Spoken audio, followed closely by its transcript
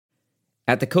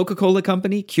At the Coca-Cola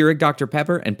Company, Keurig Dr.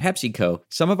 Pepper, and PepsiCo,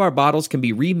 some of our bottles can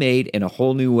be remade in a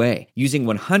whole new way, using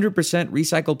 100%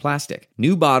 recycled plastic.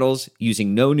 New bottles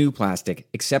using no new plastic,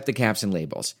 except the caps and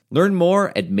labels. Learn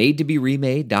more at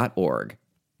madetoberemade.org.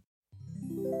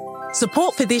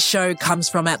 Support for this show comes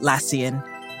from Atlassian.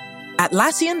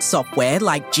 Atlassian software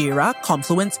like Jira,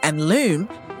 Confluence, and Loom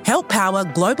help power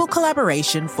global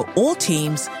collaboration for all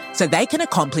teams so they can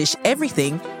accomplish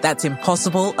everything that's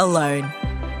impossible alone.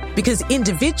 Because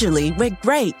individually, we're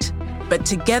great, but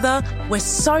together, we're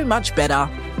so much better.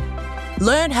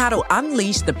 Learn how to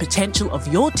unleash the potential of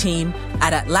your team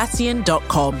at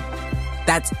Atlassian.com.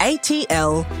 That's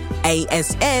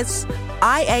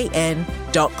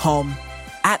Atlassian.com.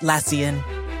 Atlassian.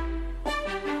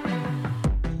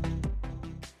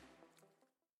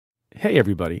 Hey,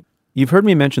 everybody. You've heard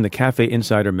me mention the Cafe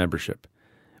Insider membership.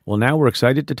 Well, now we're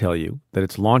excited to tell you that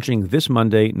it's launching this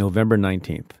Monday, November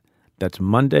 19th. That's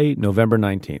Monday, November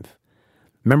 19th.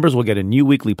 Members will get a new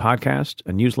weekly podcast,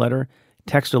 a newsletter,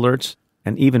 text alerts,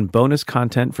 and even bonus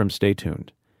content from Stay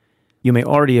Tuned. You may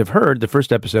already have heard the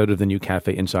first episode of the new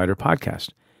Cafe Insider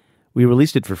podcast. We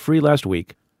released it for free last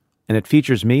week, and it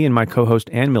features me and my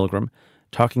co-host Ann Milgram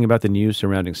talking about the news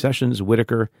surrounding Sessions,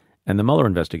 Whitaker, and the Mueller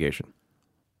investigation.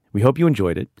 We hope you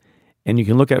enjoyed it, and you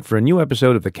can look out for a new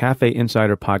episode of the Cafe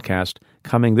Insider podcast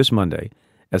coming this Monday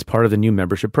as part of the new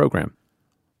membership program.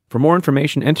 For more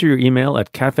information, enter your email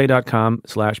at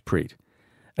cafe.com/Preet.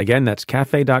 Again, that's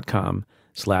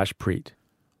cafe.com/Preet.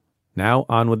 Now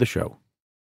on with the show.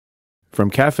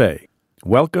 From Cafe,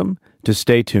 welcome to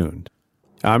Stay Tuned.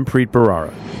 I'm Preet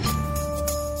Bharara.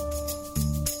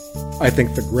 I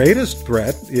think the greatest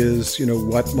threat is,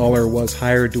 what Mueller was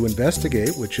hired to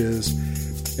investigate, which is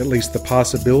at least the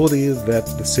possibility that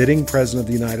the sitting president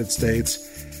of the United States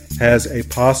has a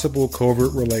possible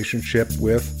covert relationship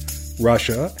with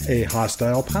Russia, a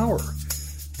hostile power.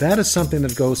 That is something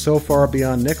that goes so far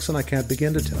beyond Nixon, I can't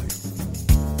begin to tell you.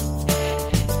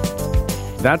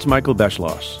 That's Michael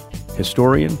Beschloss,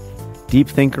 historian, deep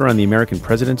thinker on the American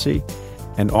presidency,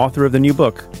 and author of the new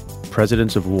book,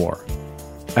 Presidents of War.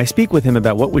 I speak with him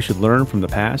about what we should learn from the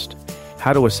past,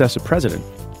 how to assess a president,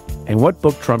 and what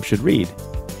book Trump should read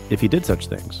if he did such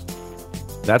things.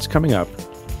 That's coming up.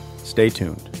 Stay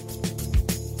tuned.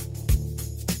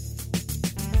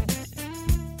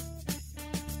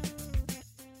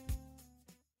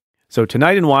 So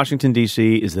tonight in Washington,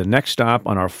 D.C. is the next stop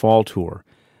on our fall tour.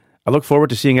 I look forward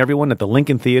to seeing everyone at the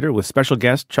Lincoln Theater with special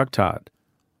guest Chuck Todd.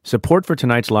 Support for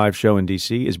tonight's live show in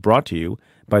D.C. is brought to you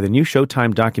by the new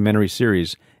Showtime documentary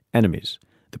series, Enemies: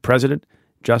 The President,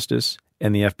 Justice,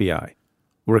 and the FBI.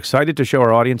 We're excited to show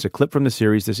our audience a clip from the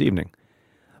series this evening.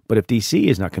 But if D.C.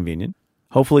 is not convenient,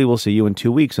 hopefully we'll see you in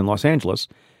 2 weeks in Los Angeles,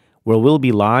 where we'll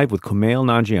be live with Kumail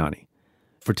Nanjiani.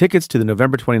 For tickets to the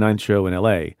November 29th show in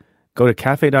L.A., go to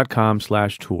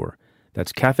cafe.com/tour.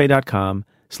 That's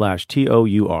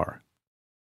cafe.com/TOUR.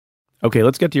 Okay,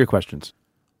 let's get to your questions.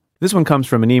 This one comes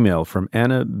from an email from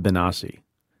Anna Benassi,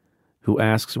 who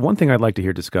asks, one thing I'd like to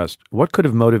hear discussed, what could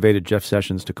have motivated Jeff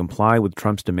Sessions to comply with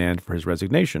Trump's demand for his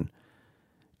resignation?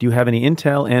 Do you have any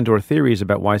intel and or theories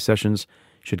about why Sessions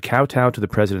should kowtow to the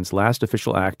president's last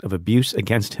official act of abuse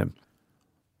against him?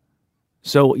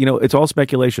 So, it's all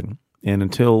speculation. And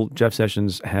until Jeff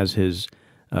Sessions has his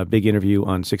big interview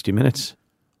on 60 Minutes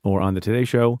or on the Today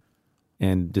Show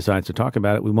and decides to talk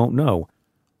about it, we won't know.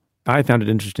 I found it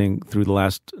interesting through the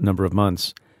last number of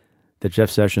months that Jeff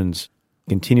Sessions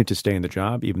continued to stay in the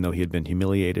job, even though he had been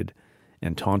humiliated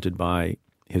and taunted by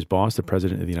his boss, the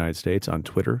President of the United States, on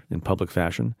Twitter in public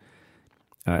fashion.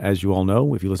 As you all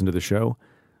know, if you listen to the show,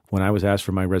 when I was asked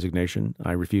for my resignation,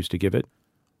 I refused to give it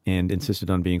and insisted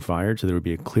on being fired so there would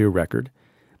be a clear record.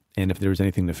 And if there was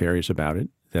anything nefarious about it,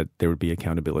 that there would be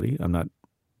accountability. I'm not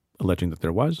alleging that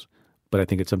there was, but I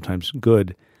think it's sometimes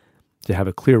good to have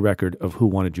a clear record of who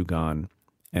wanted you gone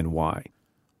and why.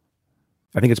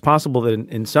 I think it's possible that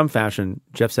in some fashion,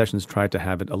 Jeff Sessions tried to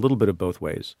have it a little bit of both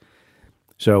ways.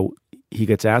 So he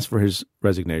gets asked for his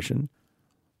resignation.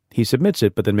 He submits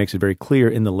it, but then makes it very clear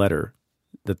in the letter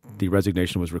that the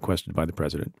resignation was requested by the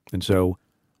president. And so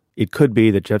it could be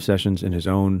that Jeff Sessions, in his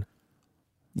own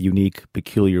unique,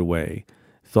 peculiar way,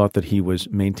 thought that he was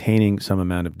maintaining some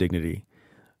amount of dignity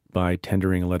by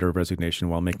tendering a letter of resignation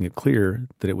while making it clear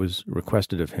that it was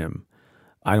requested of him.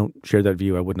 I don't share that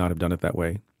view. I would not have done it that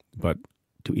way, but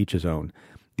to each his own.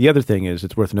 The other thing is,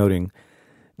 it's worth noting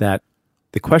that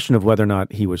the question of whether or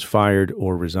not he was fired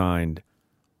or resigned,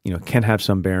 can have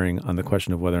some bearing on the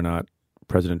question of whether or not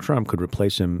President Trump could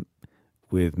replace him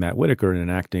with Matt Whitaker in an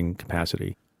acting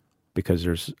capacity, because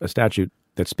there's a statute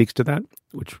that speaks to that,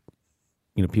 which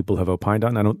people have opined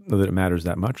on. I don't know that it matters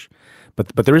that much.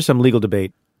 But there is some legal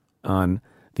debate on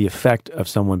the effect of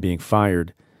someone being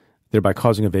fired, thereby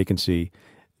causing a vacancy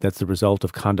that's the result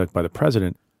of conduct by the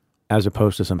president, as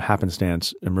opposed to some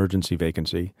happenstance emergency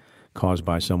vacancy caused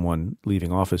by someone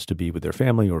leaving office to be with their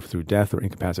family or through death or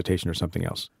incapacitation or something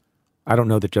else. I don't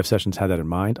know that Jeff Sessions had that in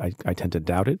mind. I tend to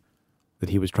doubt it, that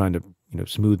he was trying to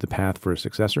smooth the path for a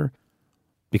successor,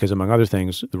 because among other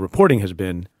things, the reporting has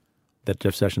been that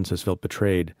Jeff Sessions has felt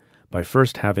betrayed by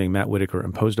first having Matt Whitaker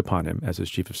imposed upon him as his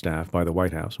chief of staff by the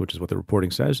White House, which is what the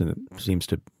reporting says, and it seems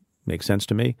to make sense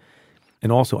to me,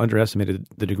 and also underestimated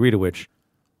the degree to which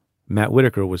Matt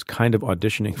Whitaker was kind of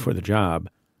auditioning for the job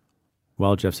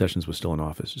while Jeff Sessions was still in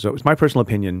office. So it's my personal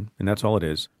opinion, and that's all it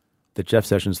is, that Jeff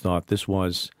Sessions thought this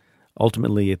was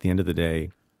ultimately, at the end of the day,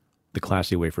 the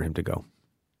classy way for him to go.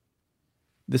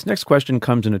 This next question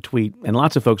comes in a tweet, and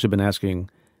lots of folks have been asking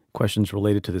questions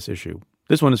related to this issue.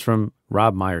 This one is from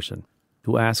Rob Meyerson,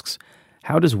 who asks,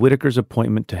 how does Whitaker's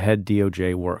appointment to head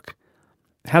DOJ work?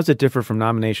 How does it differ from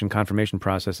nomination, confirmation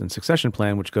process, and succession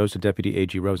plan, which goes to Deputy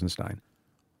AG Rosenstein?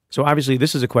 So obviously,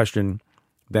 this is a question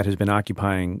that has been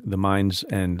occupying the minds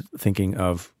and thinking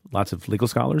of lots of legal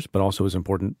scholars, but also is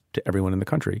important to everyone in the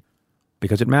country,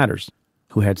 because it matters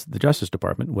who heads the Justice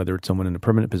Department, whether it's someone in a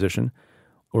permanent position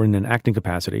or in an acting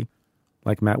capacity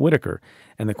like Matt Whitaker.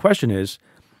 And the question is,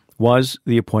 was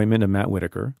the appointment of Matt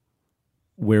Whitaker,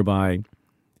 whereby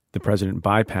the president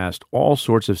bypassed all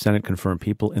sorts of Senate-confirmed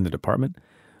people in the department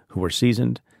who are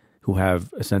seasoned, who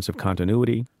have a sense of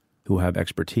continuity, who have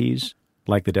expertise,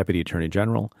 like the Deputy Attorney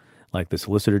General, like the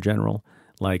Solicitor General,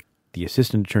 like the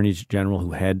Assistant Attorneys General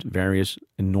who head various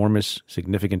enormous,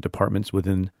 significant departments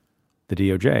within the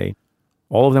DOJ,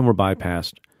 all of them were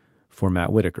bypassed for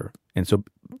Matt Whitaker. And so,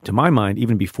 to my mind,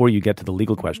 even before you get to the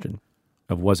legal question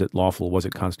of was it lawful, was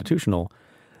it constitutional,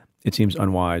 it seems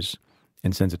unwise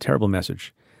and sends a terrible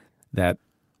message that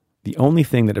the only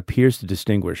thing that appears to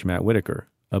distinguish Matt Whitaker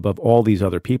above all these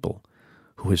other people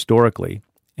who historically,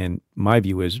 and my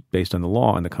view is based on the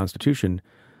law and the Constitution,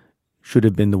 should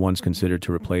have been the ones considered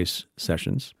to replace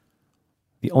Sessions.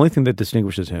 The only thing that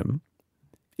distinguishes him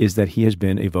is that he has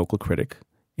been a vocal critic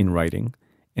in writing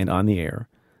and on the air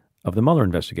of the Mueller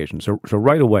investigation. So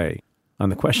right away, on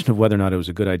the question of whether or not it was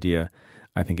a good idea,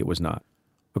 I think it was not.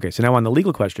 Okay, so now on the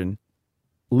legal question,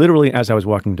 literally as I was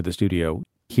walking to the studio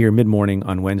here mid-morning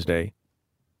on Wednesday,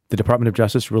 the Department of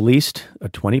Justice released a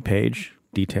 20-page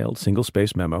detailed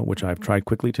single-space memo, which I've tried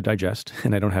quickly to digest,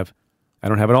 and I don't have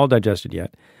it all digested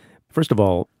yet. First of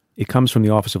all, it comes from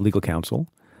the Office of Legal Counsel,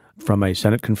 from a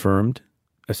Senate-confirmed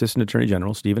Assistant Attorney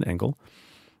General, Stephen Engel,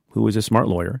 who is a smart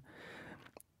lawyer.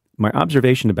 My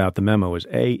observation about the memo is,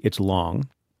 A, it's long.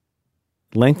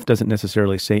 Length doesn't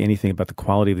necessarily say anything about the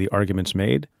quality of the arguments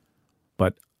made,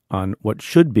 but on what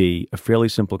should be a fairly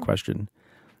simple question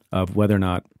of whether or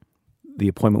not the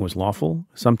appointment was lawful,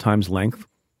 sometimes length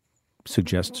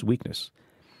suggests weakness.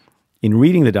 In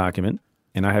reading the document,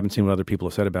 and I haven't seen what other people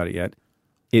have said about it yet,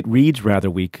 it reads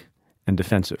rather weak and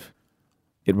defensive.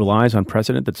 It relies on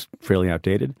precedent that's fairly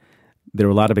outdated. There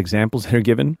are a lot of examples that are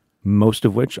given, most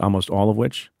of which, almost all of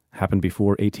which, happened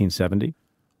before 1870,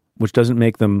 which doesn't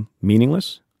make them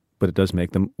meaningless, but it does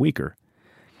make them weaker.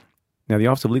 Now, the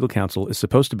Office of Legal Counsel is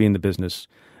supposed to be in the business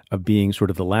of being sort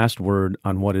of the last word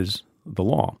on what is the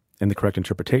law and the correct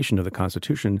interpretation of the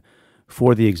Constitution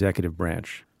for the executive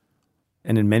branch.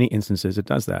 And in many instances, it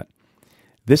does that.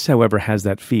 This, however, has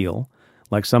that feel,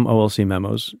 like some OLC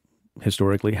memos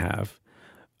historically have,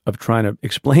 of trying to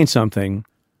explain something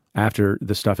after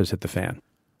the stuff has hit the fan.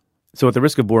 So at the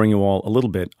risk of boring you all a little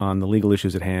bit on the legal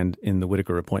issues at hand in the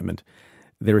Whitaker appointment,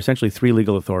 there are essentially three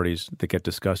legal authorities that get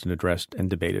discussed and addressed and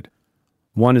debated.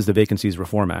 One is the Vacancies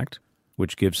Reform Act,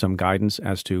 which gives some guidance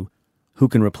as to who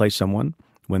can replace someone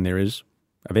when there is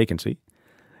a vacancy.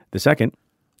 The second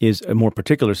is a more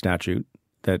particular statute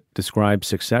that describes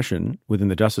succession within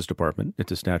the Justice Department.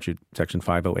 It's a statute, Section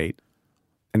 508.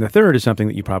 And the third is something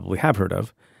that you probably have heard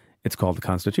of. It's called the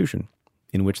Constitution,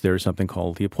 in which there is something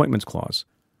called the Appointments Clause.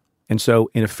 And so,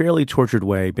 in a fairly tortured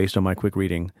way, based on my quick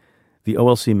reading, the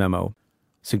OLC memo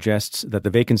suggests that the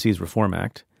Vacancies Reform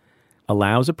Act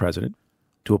allows a president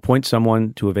to appoint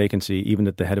someone to a vacancy, even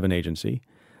at the head of an agency,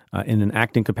 in an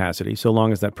acting capacity, so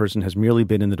long as that person has merely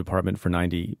been in the department for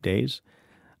 90 days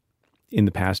in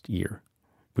the past year,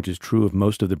 which is true of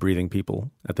most of the breathing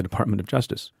people at the Department of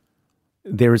Justice.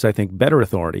 There is, I think, better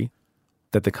authority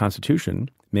that the Constitution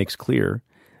makes clear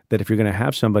that if you're going to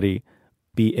have somebody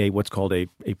be what's called a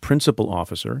principal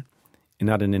officer and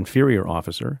not an inferior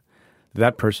officer,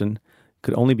 that person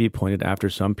could only be appointed after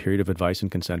some period of advice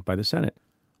and consent by the Senate,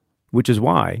 which is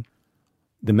why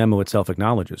the memo itself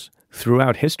acknowledges,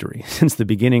 throughout history, since the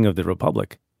beginning of the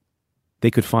Republic,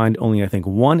 they could find only, I think,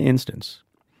 one instance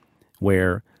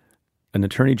where an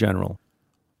attorney general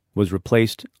was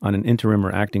replaced on an interim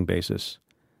or acting basis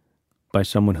by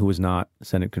someone who was not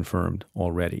Senate confirmed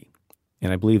already.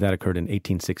 And I believe that occurred in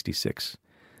 1866.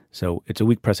 So it's a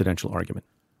weak precedential argument.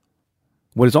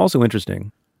 What is also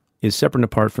interesting is, separate and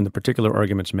apart from the particular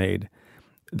arguments made,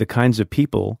 the kinds of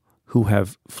people who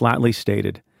have flatly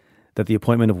stated that the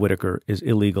appointment of Whitaker is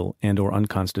illegal and or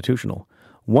unconstitutional.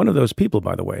 One of those people,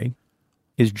 by the way,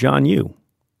 is John Yoo,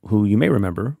 who you may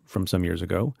remember from some years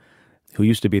ago, who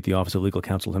used to be at the Office of Legal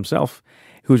Counsel himself,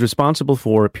 who is responsible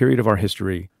for a period of our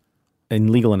history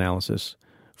in legal analysis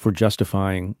for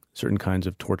justifying certain kinds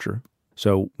of torture.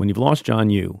 So when you've lost John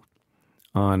Yoo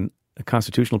on a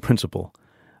constitutional principle,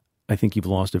 I think you've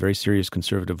lost a very serious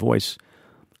conservative voice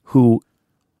who,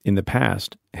 in the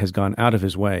past, has gone out of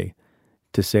his way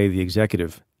to say the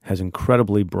executive has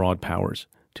incredibly broad powers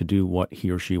to do what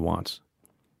he or she wants.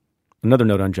 Another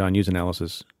note on John Yoo's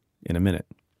analysis in a minute.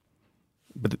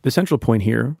 But the central point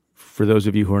here, for those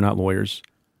of you who are not lawyers,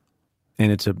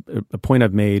 and it's a point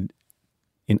I've made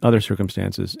in other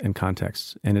circumstances and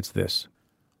contexts, and it's this.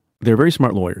 They're very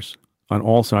smart lawyers on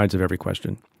all sides of every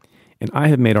question. And I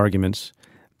have made arguments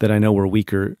that I know were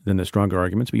weaker than the stronger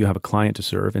arguments, but you have a client to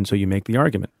serve, and so you make the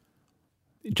argument.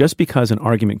 Just because an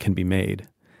argument can be made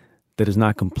that is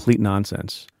not complete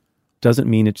nonsense doesn't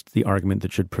mean it's the argument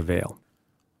that should prevail.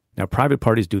 Now, private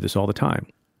parties do this all the time.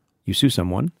 You sue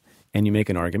someone, and you make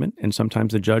an argument, and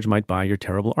sometimes the judge might buy your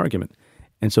terrible argument.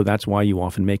 And so that's why you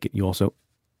often make it. You also,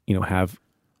 have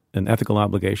an ethical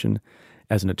obligation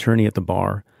as an attorney at the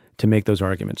bar to make those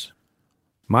arguments.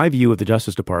 My view of the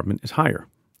Justice Department is higher,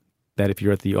 that if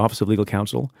you're at the Office of Legal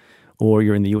Counsel or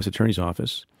you're in the U.S. Attorney's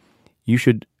Office, you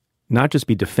should not just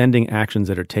be defending actions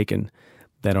that are taken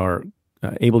that are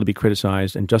able to be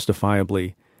criticized and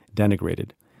justifiably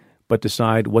denigrated, but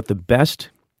decide what the best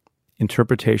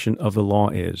interpretation of the law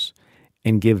is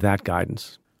and give that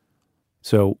guidance.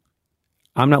 So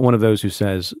I'm not one of those who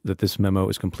says that this memo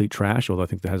is complete trash, although I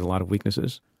think that has a lot of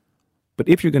weaknesses. But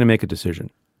if you're going to make a decision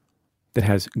that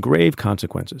has grave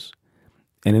consequences,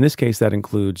 and in this case that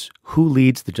includes who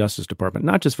leads the Justice Department,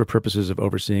 not just for purposes of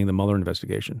overseeing the Mueller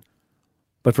investigation,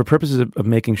 but for purposes of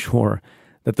making sure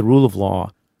that the rule of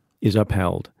law is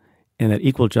upheld and that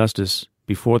equal justice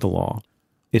before the law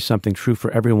is something true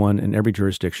for everyone in every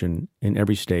jurisdiction, in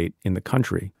every state in the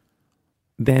country,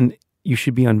 then you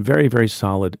should be on very, very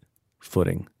solid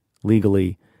footing,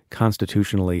 legally,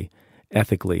 constitutionally,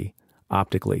 ethically,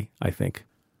 optically, I think.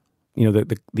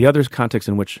 The other context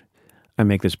in which I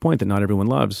make this point that not everyone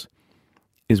loves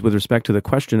is with respect to the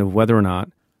question of whether or not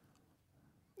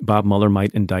Bob Mueller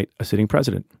might indict a sitting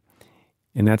president.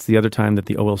 And that's the other time that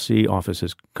the OLC office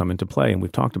has come into play, and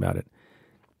we've talked about it.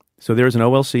 So there is an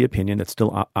OLC opinion that's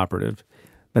still operative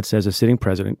that says a sitting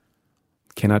president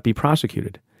cannot be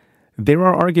prosecuted. There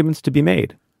are arguments to be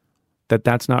made that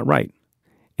that's not right.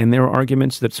 And there are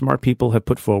arguments that smart people have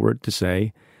put forward to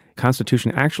say,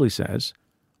 Constitution actually says,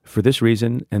 for this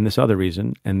reason and this other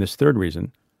reason and this third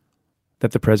reason,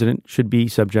 that the president should be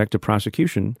subject to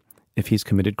prosecution if he's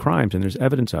committed crimes, and there's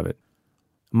evidence of it.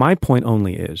 My point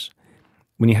only is,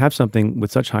 when you have something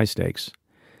with such high stakes,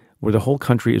 where the whole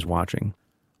country is watching,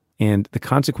 and the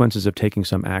consequences of taking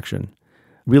some action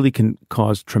really can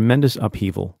cause tremendous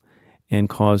upheaval and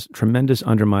cause tremendous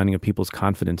undermining of people's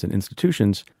confidence in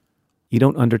institutions, you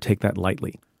don't undertake that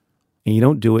lightly. And you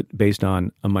don't do it based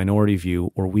on a minority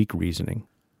view or weak reasoning.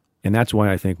 And that's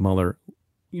why I think Mueller,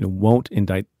 won't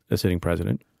indict a sitting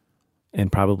president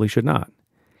and probably should not.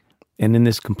 And in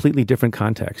this completely different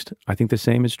context, I think the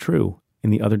same is true in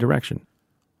the other direction.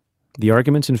 The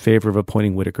arguments in favor of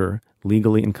appointing Whitaker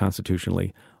legally and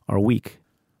constitutionally are weak,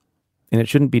 and it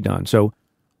shouldn't be done. So,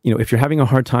 if you're having a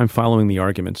hard time following the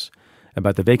arguments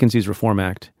about the Vacancies Reform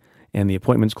Act and the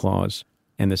Appointments Clause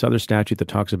and this other statute that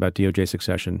talks about DOJ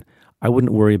succession, I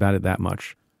wouldn't worry about it that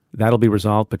much. That'll be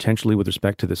resolved potentially with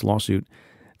respect to this lawsuit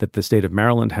that the state of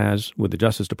Maryland has with the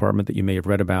Justice Department that you may have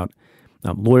read about.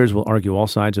 Lawyers will argue all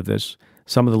sides of this.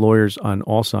 Some of the lawyers on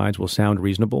all sides will sound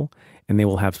reasonable, and they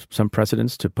will have some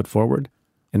precedents to put forward,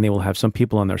 and they will have some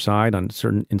people on their side in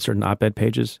certain op-ed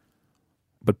pages.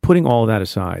 But putting all of that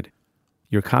aside,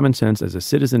 your common sense as a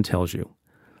citizen tells you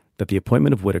that the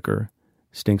appointment of Whitaker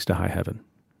stinks to high heaven.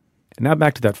 And now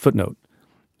back to that footnote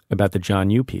about the John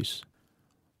Yoo piece.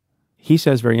 He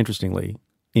says very interestingly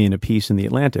in a piece in The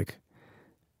Atlantic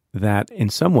that in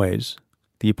some ways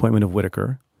the appointment of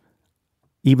Whitaker,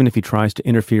 even if he tries to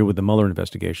interfere with the Mueller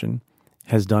investigation,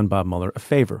 has done Bob Mueller a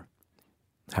favor.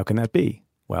 How can that be?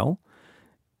 Well,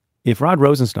 if Rod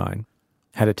Rosenstein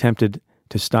had attempted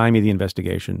to stymie the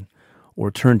investigation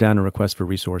or turn down a request for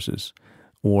resources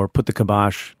or put the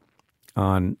kibosh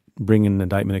on bringing an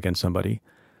indictment against somebody,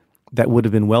 that would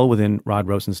have been well within Rod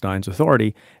Rosenstein's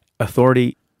authority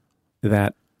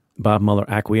that Bob Mueller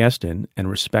acquiesced in and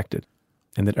respected,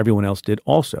 and that everyone else did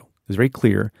also. It was very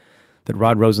clear that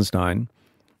Rod Rosenstein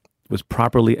was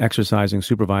properly exercising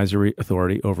supervisory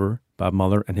authority over Bob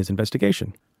Mueller and his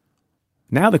investigation.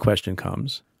 Now the question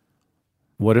comes,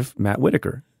 what if Matt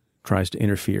Whitaker tries to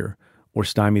interfere or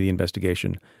stymie the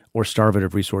investigation or starve it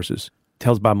of resources,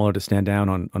 tells Bob Mueller to stand down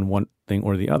on one thing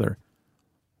or the other?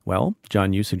 Well,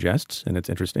 John Yoo suggests, and it's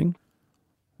interesting,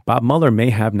 Bob Mueller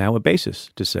may have now a basis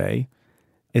to say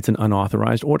it's an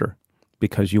unauthorized order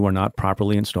because you are not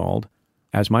properly installed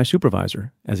as my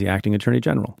supervisor, as the acting attorney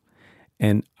general.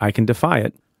 And I can defy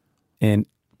it, and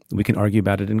we can argue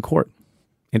about it in court.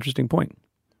 Interesting point.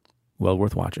 Well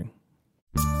worth watching.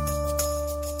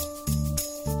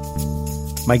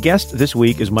 My guest this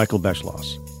week is Michael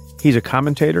Beschloss. He's a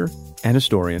commentator and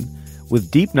historian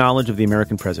with deep knowledge of the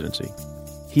American presidency.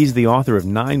 He's the author of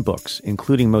 9 books,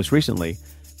 including most recently,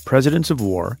 Presidents of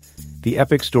War, the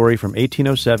epic story from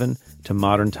 1807 to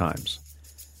modern times.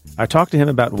 I talked to him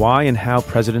about why and how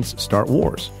presidents start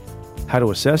wars, how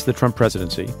to assess the Trump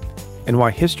presidency, and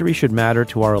why history should matter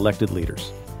to our elected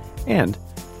leaders. And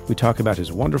we talk about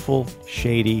his wonderful,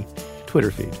 shady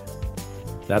Twitter feed.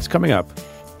 That's coming up.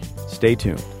 Stay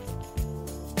tuned.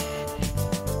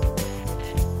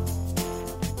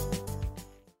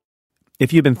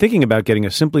 If you've been thinking about getting a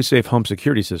SimpliSafe home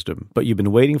security system, but you've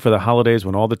been waiting for the holidays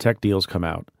when all the tech deals come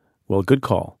out, well, good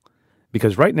call.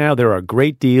 Because right now there are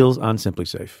great deals on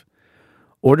SimpliSafe.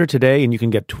 Order today and you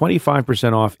can get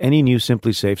 25% off any new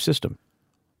SimpliSafe system.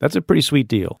 That's a pretty sweet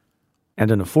deal, and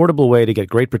an affordable way to get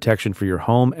great protection for your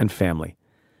home and family.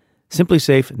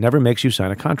 SimpliSafe never makes you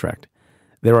sign a contract.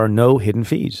 There are no hidden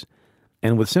fees.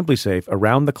 And with SimpliSafe,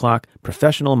 around-the-clock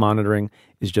professional monitoring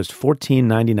is just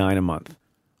 $14.99 a month.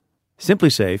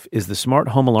 SimpliSafe is the smart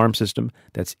home alarm system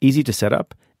that's easy to set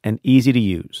up and easy to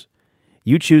use.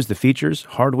 You choose the features,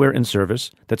 hardware, and service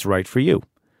that's right for you.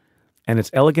 And its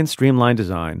elegant, streamlined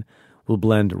design will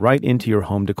blend right into your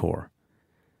home decor.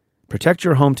 Protect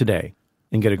your home today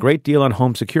and get a great deal on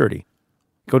home security.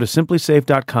 Go to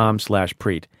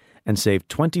SimpliSafe.com/Preet and save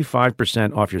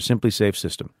 25% off your SimpliSafe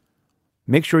system.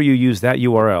 Make sure you use that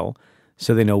URL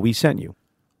so they know we sent you.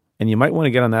 And you might want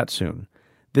to get on that soon.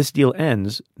 This deal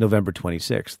ends November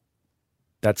 26th.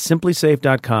 That's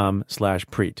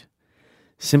SimpliSafe.com/Preet.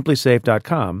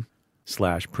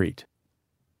 SimpliSafe.com/Preet.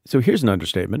 So here's an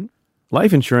understatement.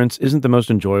 Life insurance isn't the most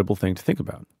enjoyable thing to think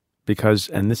about because,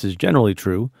 and this is generally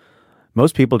true,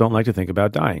 most people don't like to think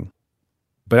about dying.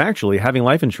 But actually, having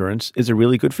life insurance is a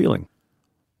really good feeling.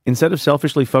 Instead of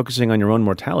selfishly focusing on your own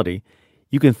mortality,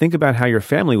 you can think about how your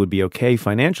family would be okay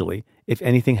financially if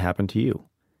anything happened to you.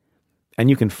 And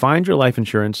you can find your life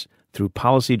insurance through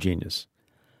Policy Genius.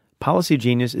 Policy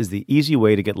Genius is the easy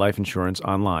way to get life insurance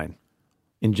online.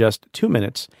 In just 2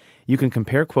 minutes, you can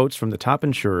compare quotes from the top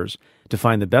insurers to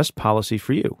find the best policy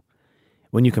for you.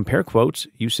 When you compare quotes,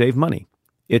 you save money.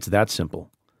 It's that simple.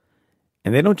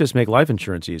 And they don't just make life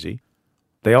insurance easy.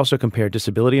 They also compare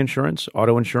disability insurance,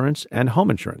 auto insurance, and home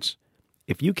insurance.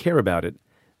 If you care about it,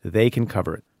 they can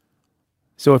cover it.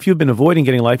 So if you've been avoiding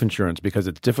getting life insurance because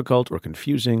it's difficult or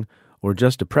confusing or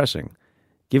just depressing,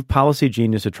 give Policy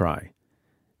Genius a try.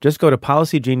 Just go to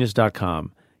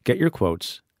PolicyGenius.com, get your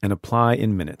quotes, and apply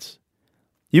in minutes.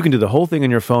 You can do the whole thing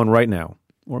on your phone right now,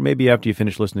 or maybe after you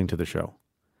finish listening to the show.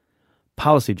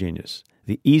 Policy Genius,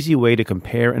 the easy way to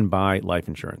compare and buy life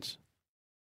insurance.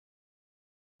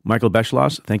 Michael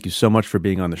Beschloss, thank you so much for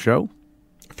being on the show.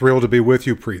 Thrilled to be with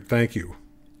you, Preet. Thank you.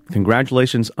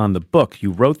 Congratulations on the book.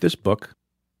 You wrote this book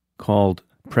called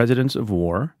Presidents of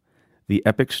War, the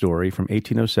epic story from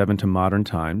 1807 to modern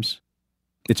times.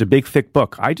 It's a big, thick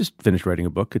book. I just finished writing a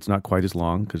book. It's not quite as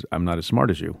long because I'm not as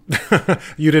smart as you.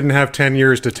 You didn't have 10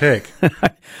 years to take.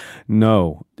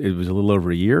 No, it was a little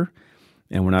over a year,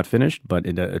 and we're not finished, but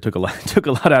it took a lot. It took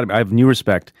a lot out of me. I have new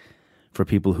respect for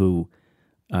people who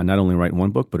not only write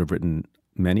one book, but have written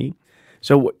many.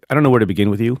 So I don't know where to begin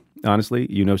with you,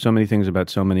 honestly. You know so many things about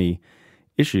so many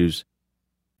issues.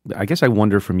 I guess I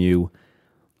wonder from you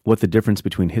what the difference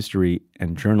between history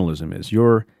and journalism is.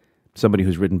 You're somebody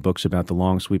who's written books about the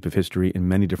long sweep of history in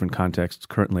many different contexts,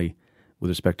 currently with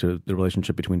respect to the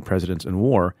relationship between presidents and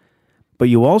war. But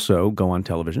you also go on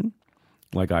television,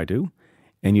 like I do,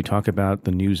 and you talk about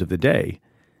the news of the day.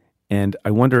 And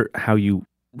I wonder how you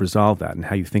resolve that and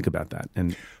how you think about that.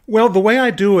 And well, the way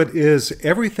I do it is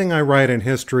everything I write in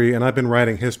history, and I've been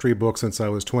writing history books since I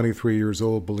was 23 years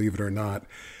old, believe it or not,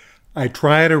 I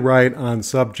try to write on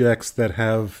subjects that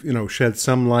have, shed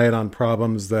some light on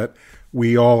problems that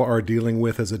we all are dealing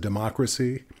with as a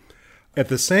democracy. At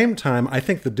the same time, I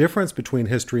think the difference between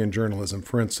history and journalism,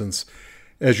 for instance,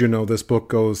 as you know, this book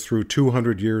goes through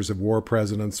 200 years of war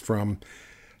presidents from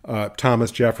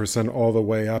Thomas Jefferson all the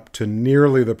way up to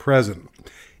nearly the present.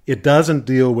 It doesn't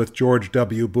deal with George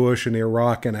W. Bush in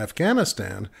Iraq and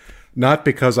Afghanistan, not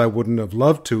because I wouldn't have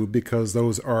loved to, because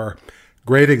those are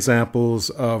great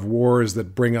examples of wars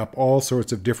that bring up all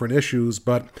sorts of different issues.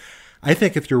 But I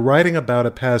think if you're writing about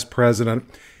a past president,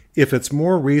 if it's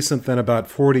more recent than about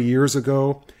 40 years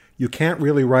ago, you can't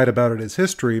really write about it as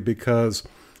history because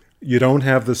you don't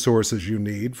have the sources you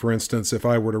need. For instance, if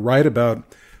I were to write about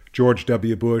George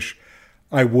W. Bush,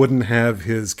 I wouldn't have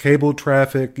his cable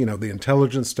traffic, the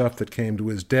intelligence stuff that came to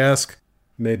his desk,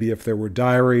 maybe if there were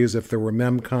diaries, if there were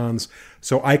memcons.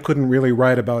 So I couldn't really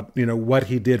write about, what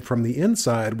he did from the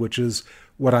inside, which is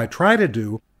what I try to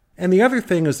do. And the other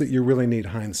thing is that you really need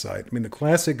hindsight. The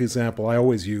classic example I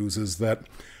always use is that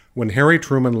when Harry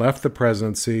Truman left the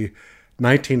presidency,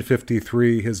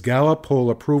 1953, his Gallup poll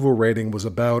approval rating was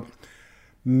about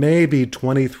maybe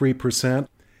 23%.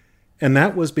 And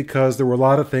that was because there were a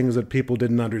lot of things that people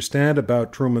didn't understand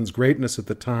about Truman's greatness at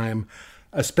the time,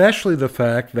 especially the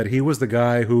fact that he was the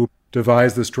guy who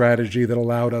devised the strategy that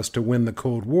allowed us to win the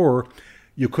Cold War.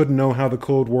 You couldn't know how the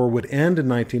Cold War would end in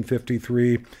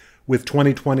 1953. With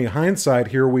 2020 hindsight,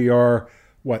 here we are,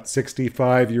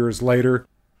 65 years later.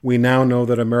 We now know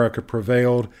that America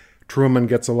prevailed. Truman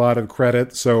gets a lot of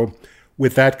credit. So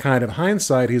with that kind of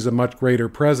hindsight, he's a much greater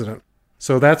president.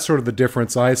 So that's sort of the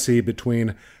difference I see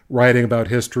between writing about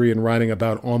history and writing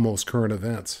about almost current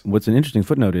events. What's an interesting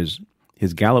footnote is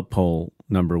his Gallup poll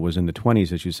number was in the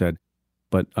 20s, as you said,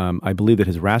 but I believe that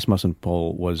his Rasmussen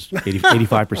poll was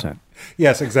 85%.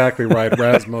 Yes, exactly right.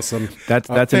 Rasmussen. That's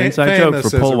an inside joke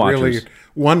for poll watchers. Really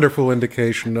wonderful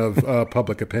indication of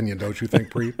public opinion, don't you think,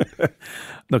 Preet?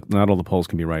 Look, not all the polls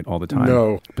can be right all the time.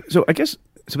 No. So I guess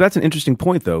that's an interesting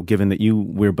point, though, given that you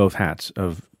wear both hats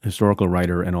of historical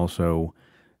writer and also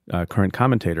current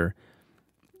commentator,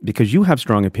 because you have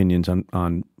strong opinions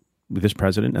on this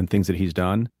president and things that he's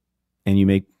done, and you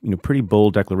make pretty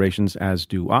bold declarations, as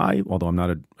do I, although I'm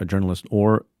not a journalist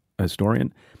or a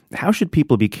historian. How should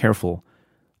people be careful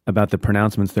about the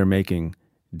pronouncements they're making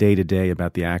day to day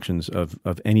about the actions of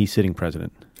any sitting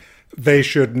president? They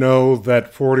should know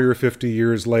that 40 or 50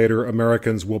 years later,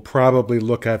 Americans will probably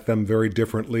look at them very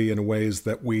differently in ways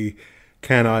that we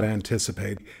cannot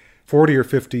anticipate. 40 or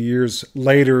 50 years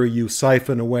later, you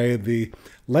siphon away the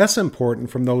less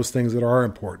important from those things that are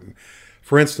important.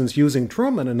 For instance, using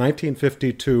Truman in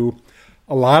 1952,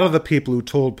 a lot of the people who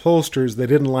told pollsters they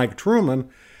didn't like Truman,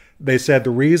 they said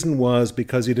the reason was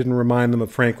because he didn't remind them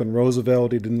of Franklin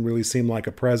Roosevelt. He didn't really seem like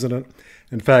a president.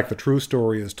 In fact, the true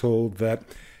story is told that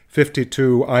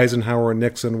 52, Eisenhower and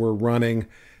Nixon were running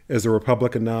as the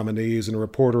Republican nominees, and a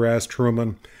reporter asked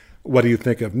Truman, "What do you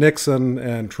think of Nixon?"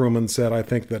 And Truman said, "I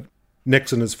think that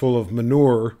Nixon is full of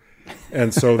manure."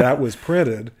 And so that was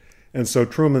printed. And so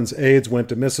Truman's aides went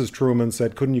to Mrs. Truman,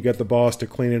 said, "Couldn't you get the boss to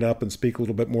clean it up and speak a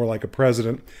little bit more like a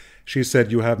president?" She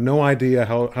said, "You have no idea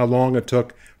how long it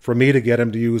took for me to get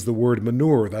him to use the word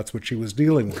manure." That's what she was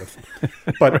dealing with.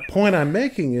 But the point I'm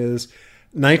making is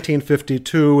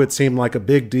 1952, it seemed like a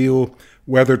big deal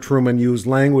whether Truman used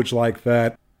language like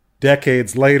that.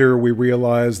 Decades later, we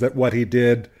realized that what he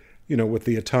did, with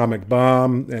the atomic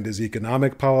bomb and his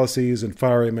economic policies and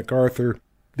firing MacArthur,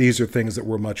 these are things that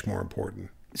were much more important.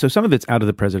 So some of it's out of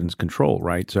the president's control,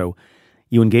 right? So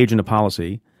you engage in a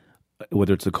policy,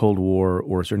 whether it's the Cold War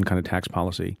or a certain kind of tax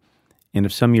policy, and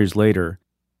if some years later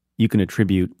you can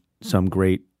attribute some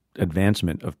great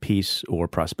advancement of peace or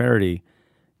prosperity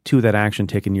to that action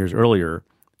taken years earlier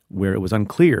where it was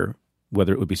unclear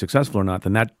whether it would be successful or not,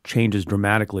 then that changes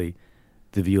dramatically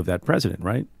the view of that president,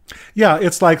 right? Yeah,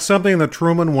 it's like something that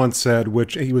Truman once said,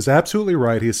 which he was absolutely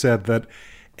right. He said that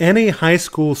any high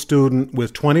school student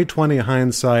with 20/20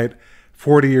 hindsight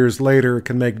 40 years later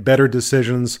can make better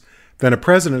decisions than a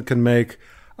president can make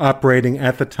operating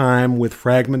at the time with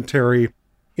fragmentary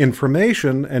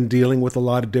information and dealing with a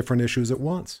lot of different issues at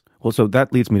once. Well, so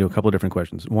that leads me to a couple of different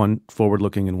questions. One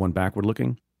forward-looking and one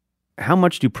backward-looking. How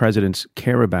much do presidents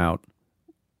care about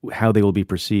how they will be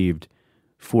perceived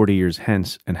 40 years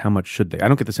hence, and how much should they? I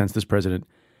don't get the sense this president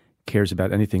cares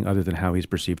about anything other than how he's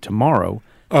perceived tomorrow.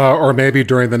 Or maybe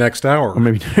during the next hour. Or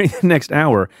maybe during the next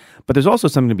hour. But there's also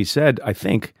something to be said, I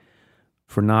think,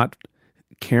 for not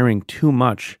caring too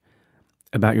much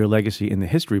about your legacy in the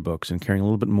history books and caring a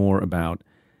little bit more about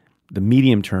the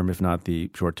medium term, if not the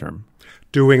short term.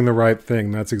 Doing the right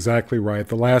thing. That's exactly right.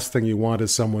 The last thing you want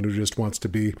is someone who just wants to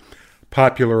be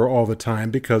popular all the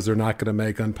time, because they're not going to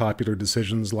make unpopular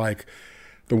decisions like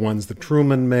the ones that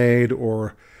Truman made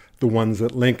or the ones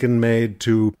that Lincoln made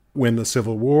to win the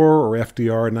Civil War, or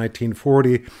FDR in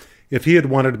 1940. If he had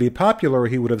wanted to be popular,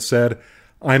 he would have said,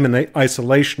 I'm an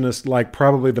isolationist like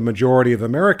probably the majority of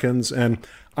Americans, and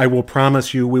I will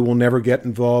promise you we will never get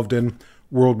involved in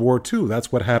World War II.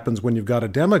 That's what happens when you've got a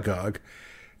demagogue.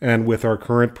 And with our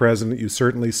current president, you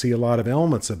certainly see a lot of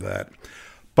elements of that.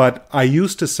 But I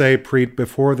used to say, Preet,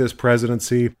 before this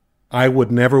presidency, I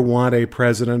would never want a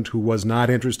president who was not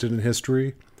interested in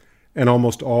history, and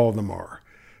almost all of them are.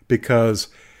 Because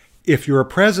if you're a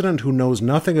president who knows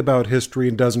nothing about history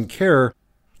and doesn't care,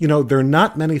 there are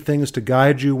not many things to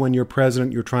guide you when you're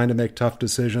president. You're trying to make tough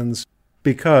decisions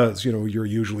because, you're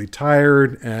usually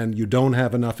tired and you don't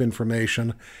have enough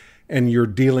information, and you're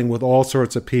dealing with all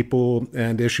sorts of people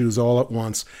and issues all at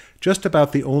once. Just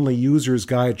about the only user's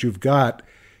guide you've got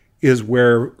is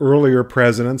where earlier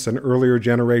presidents and earlier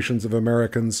generations of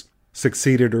Americans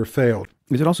succeeded or failed.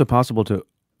 Is it also possible to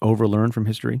overlearn from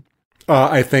history?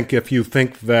 I think if you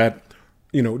think that,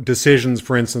 decisions,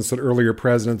 for instance, that earlier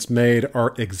presidents made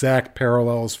are exact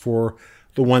parallels for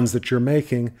the ones that you're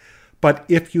making. But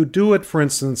if you do it, for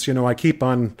instance,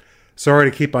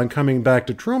 sorry to keep on coming back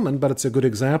to Truman, but it's a good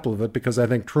example of it, because I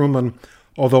think Truman,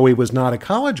 although he was not a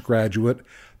college graduate,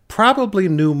 probably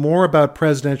knew more about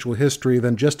presidential history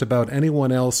than just about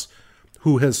anyone else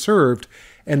who has served,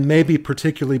 and maybe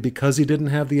particularly because he didn't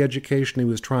have the education, he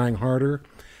was trying harder.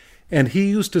 And he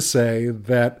used to say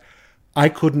that I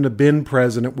couldn't have been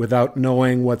president without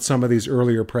knowing what some of these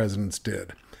earlier presidents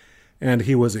did. And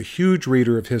he was a huge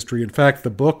reader of history. In fact, the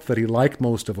book that he liked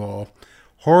most of all,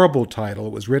 horrible title,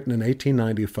 it was written in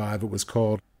 1895. It was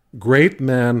called Great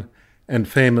Men and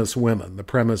Famous Women, the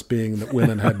premise being that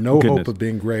women had no hope of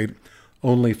being great,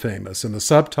 only famous. And the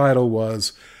subtitle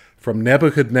was From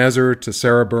Nebuchadnezzar to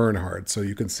Sarah Bernhardt. So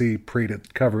you can see, Preet,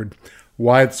 it covered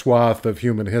wide swath of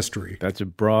human history. That's a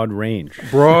broad range.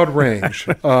 Broad range.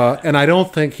 And I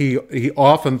don't think he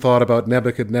often thought about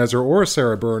Nebuchadnezzar or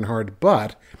Sarah Bernhardt,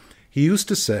 but he used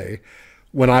to say,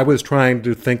 when I was trying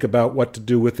to think about what to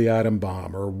do with the atom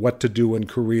bomb or what to do in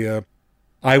Korea,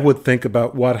 I would think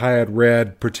about what I had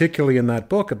read, particularly in that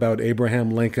book about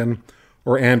Abraham Lincoln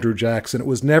or Andrew Jackson. It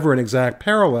was never an exact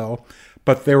parallel,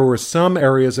 but there were some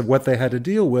areas of what they had to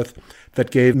deal with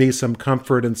that gave me some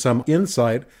comfort and some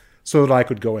insight so that I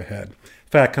could go ahead. In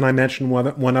fact, can I mention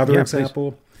one other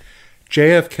example? Please.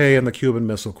 JFK and the Cuban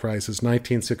Missile Crisis,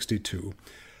 1962.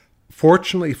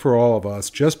 Fortunately for all of us,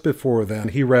 just before then,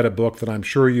 he read a book that I'm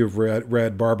sure you've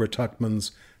read, Barbara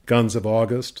Tuchman's Guns of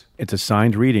August. It's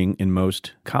assigned reading in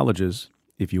most colleges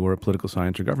if you were a political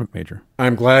science or government major.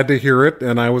 I'm glad to hear it,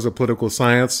 and I was a political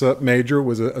science major. It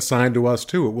was assigned to us,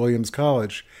 too, at Williams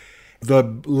College.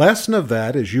 The lesson of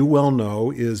that, as you well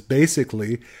know, is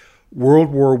basically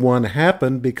World War I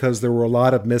happened because there were a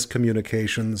lot of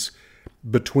miscommunications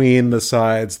between the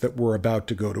sides that were about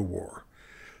to go to war.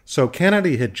 So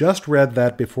Kennedy had just read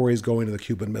that before he's going to the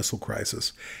Cuban Missile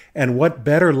Crisis. And what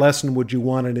better lesson would you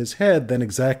want in his head than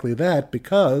exactly that?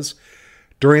 Because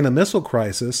during the missile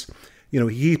crisis,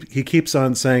 he keeps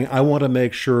on saying, I want to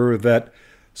make sure that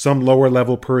some lower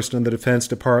level person in the Defense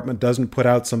Department doesn't put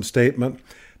out some statement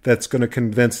that's going to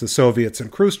convince the Soviets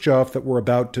and Khrushchev that we're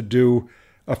about to do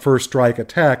a first strike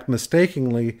attack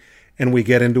mistakenly, and we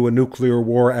get into a nuclear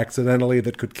war accidentally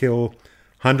that could kill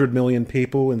 100 million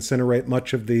people, incinerate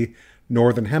much of the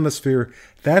Northern Hemisphere.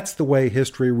 That's the way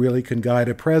history really can guide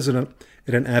a president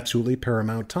at an absolutely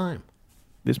paramount time.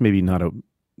 This may be not a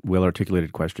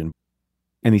well-articulated question,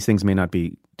 and these things may not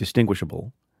be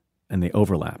distinguishable, and they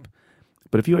overlap.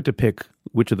 But if you had to pick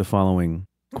which of the following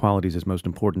qualities is most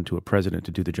important to a president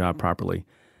to do the job properly,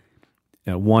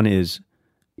 one is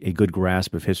a good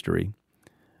grasp of history,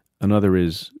 another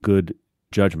is good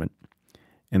judgment,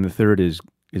 and the third is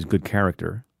good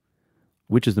character.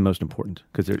 Which is the most important?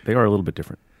 Because they are a little bit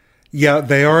different. Yeah,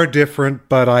 they are different,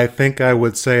 but I think I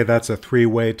would say that's a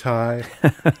three-way tie.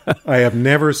 I have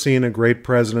never seen a great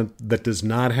president that does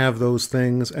not have those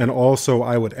things. And also,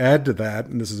 I would add to that,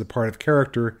 and this is a part of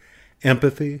character,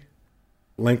 empathy.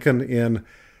 Lincoln, in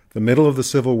the middle of the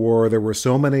Civil War, there were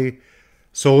so many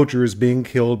soldiers being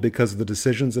killed because of the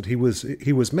decisions that he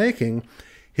was making.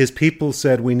 His people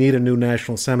said, we need a new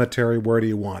national cemetery. Where do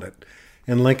you want it?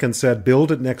 And Lincoln said,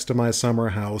 build it next to my summer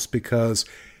house because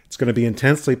it's going to be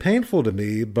intensely painful to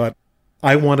me, but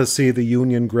I want to see the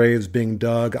Union graves being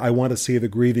dug. I want to see the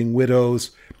grieving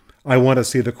widows. I want to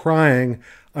see the crying.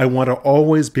 I want to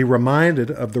always be reminded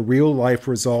of the real life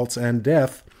results and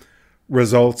death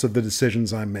results of the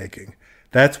decisions I'm making.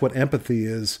 That's what empathy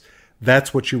is.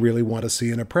 That's what you really want to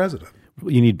see in a president.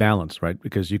 You need balance, right?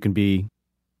 Because you can be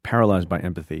paralyzed by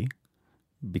empathy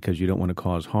because you don't want to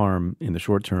cause harm in the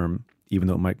short term, even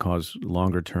though it might cause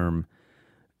longer term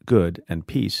good and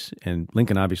peace. And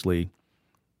Lincoln, obviously,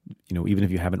 even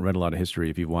if you haven't read a lot of history,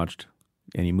 if you've watched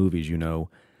any movies, you know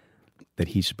that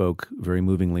he spoke very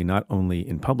movingly, not only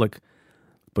in public,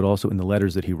 but also in the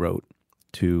letters that he wrote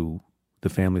to the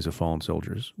families of fallen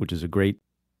soldiers, which is a great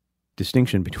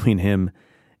distinction between him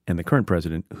and the current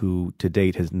president, who to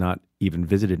date has not even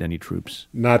visited any troops.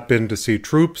 Not been to see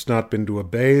troops, not been to a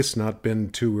base, not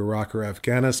been to Iraq or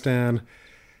Afghanistan,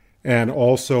 and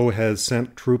also has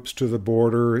sent troops to the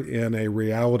border in a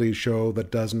reality show that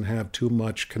doesn't have too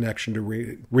much connection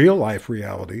to real-life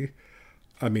reality.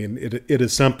 I mean, it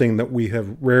is something that we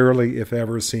have rarely, if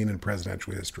ever, seen in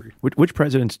presidential history. Which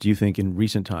presidents do you think in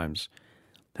recent times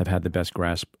have had the best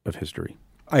grasp of history?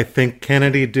 I think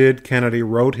Kennedy did. Kennedy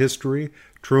wrote history.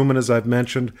 Truman, as I've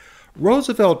mentioned.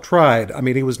 Roosevelt tried. I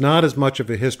mean, he was not as much of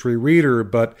a history reader,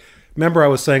 but remember I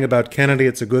was saying about Kennedy,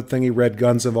 it's a good thing he read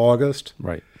Guns of August?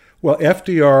 Right. Well,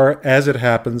 FDR, as it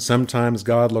happens, sometimes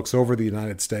God looks over the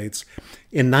United States.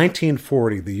 In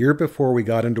 1940, the year before we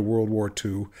got into World War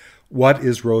II, what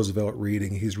is Roosevelt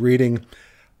reading? He's reading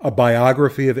a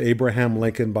biography of Abraham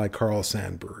Lincoln by Carl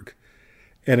Sandburg.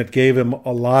 And it gave him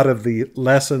a lot of the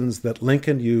lessons that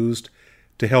Lincoln used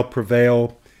to help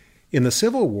prevail in the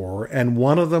Civil War. And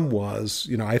one of them was,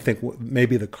 I think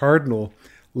maybe the cardinal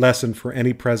lesson for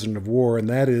any president of war, and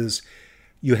that is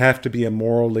you have to be a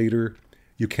moral leader.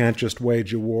 You can't just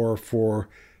wage a war for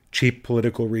cheap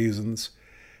political reasons.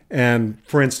 And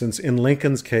for instance, in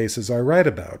Lincoln's case, as I write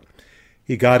about,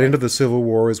 he got into the Civil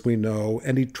War, as we know,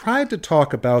 and he tried to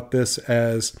talk about this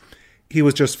as he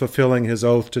was just fulfilling his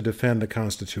oath to defend the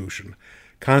Constitution.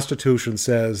 Constitution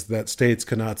says that states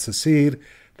cannot secede.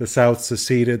 The South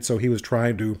seceded, so he was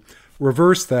trying to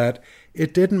reverse that.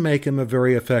 It didn't make him a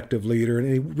very effective leader, and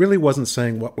he really wasn't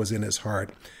saying what was in his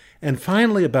heart. And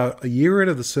finally, about a year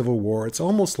into the Civil War, it's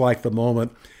almost like the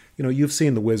moment, you've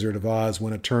seen The Wizard of Oz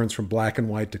when it turns from black and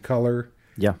white to color.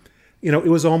 Yeah. It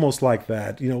was almost like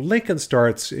that. Lincoln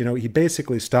starts, he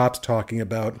basically stops talking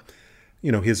about,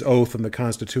 his oath and the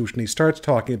Constitution. He starts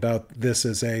talking about this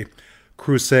as a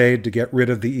crusade to get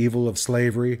rid of the evil of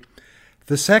slavery.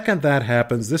 The second that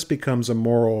happens, this becomes a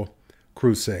moral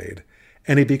crusade,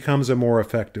 and he becomes a more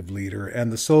effective leader,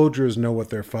 and the soldiers know what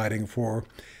they're fighting for.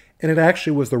 And it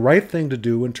actually was the right thing to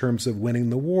do in terms of winning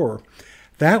the war.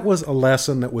 That was a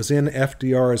lesson that was in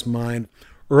FDR's mind.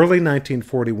 Early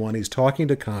 1941, he's talking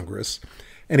to Congress,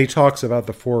 and he talks about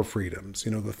the four freedoms,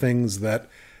 the things that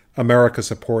America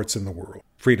supports in the world.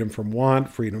 Freedom from want,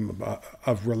 freedom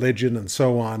of religion, and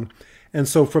so on. And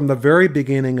so from the very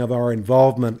beginning of our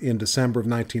involvement in December of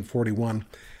 1941,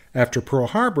 after Pearl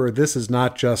Harbor, this is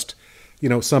not just,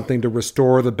 something to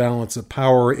restore the balance of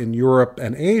power in Europe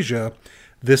and Asia.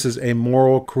 This is a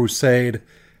moral crusade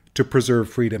to preserve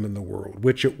freedom in the world,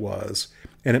 which it was.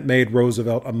 And it made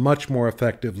Roosevelt a much more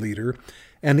effective leader.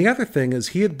 And the other thing is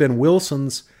he had been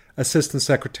Wilson's Assistant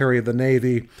Secretary of the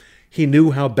Navy. He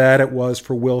knew how bad it was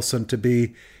for Wilson to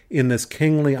be in this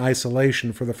kingly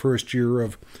isolation for the first year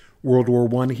of World War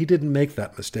I. He didn't make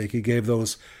that mistake. He gave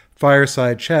those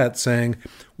fireside chats saying,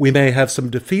 we may have some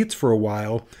defeats for a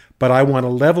while, but I want to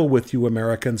level with you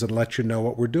Americans and let you know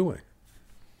what we're doing.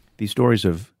 These stories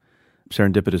of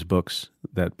serendipitous books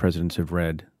that presidents have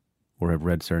read or have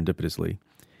read serendipitously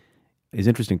is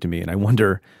interesting to me, and I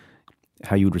wonder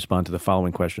how you would respond to the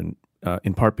following question,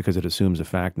 in part because it assumes a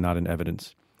fact, not an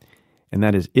evidence. And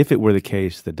that is, if it were the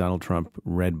case that Donald Trump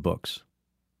read books,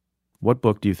 what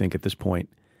book do you think at this point,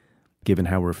 given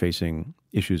how we're facing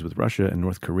issues with Russia and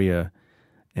North Korea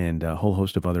and a whole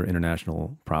host of other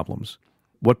international problems,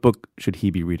 what book should he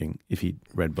be reading if he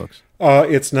read books?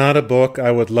 It's not a book.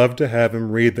 I would love to have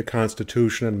him read the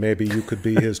Constitution, and maybe you could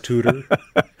be his tutor.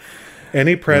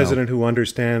 Any president who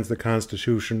understands the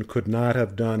Constitution could not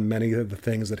have done many of the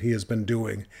things that he has been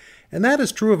doing. And that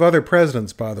is true of other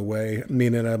presidents, by the way. I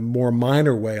mean, in a more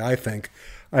minor way, I think.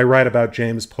 I write about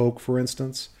James Polk, for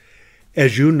instance.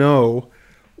 As you know,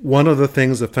 one of the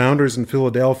things the founders in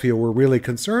Philadelphia were really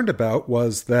concerned about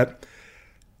was that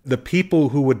the people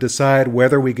who would decide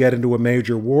whether we get into a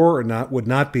major war or not would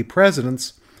not be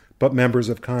presidents, but members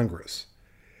of Congress.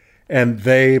 And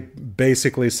they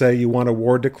basically say, you want a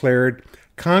war declared?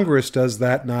 Congress does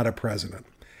that, not a president.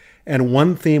 And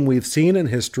one theme we've seen in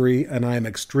history, and I'm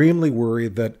extremely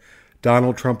worried that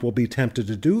Donald Trump will be tempted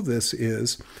to do this,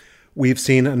 is we've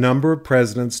seen a number of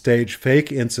presidents stage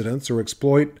fake incidents or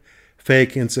exploit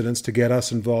fake incidents to get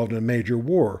us involved in a major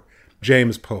war.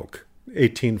 James Polk,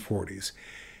 1840s.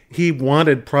 He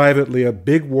wanted privately a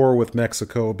big war with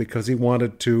Mexico because he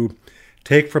wanted to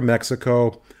take from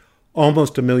Mexico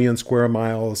almost 1 million square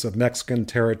miles of Mexican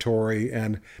territory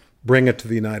and bring it to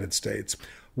the United States.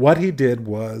 What he did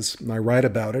was, and I write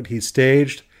about it, he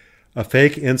staged a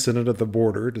fake incident at the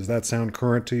border. Does that sound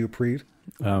current to you, Preet?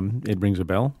 It rings a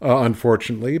bell.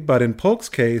 Unfortunately. But in Polk's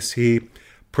case, he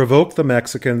provoked the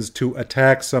Mexicans to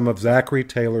attack some of Zachary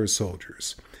Taylor's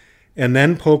soldiers. And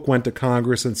then Polk went to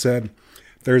Congress and said,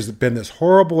 there's been this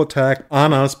horrible attack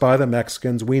on us by the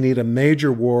Mexicans. We need a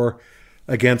major war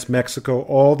against Mexico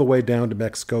all the way down to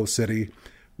Mexico City,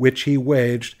 which he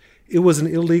waged. It was an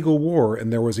illegal war,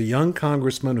 and there was a young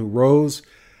congressman who rose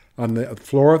on the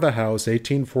floor of the House,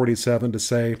 1847, to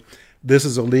say, this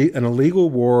is an illegal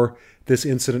war. This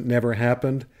incident never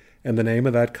happened. And the name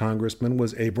of that congressman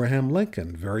was Abraham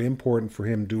Lincoln. Very important for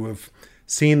him to have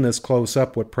seen this close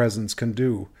up, what presidents can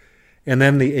do. And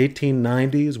then the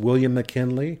 1890s, William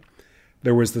McKinley.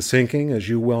 There was the sinking, as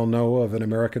you well know, of an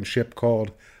American ship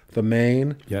called the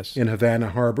Maine in Havana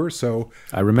Harbor. So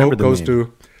I remember Polk goes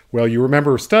to, well, you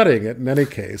remember studying it in any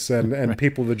case, and right.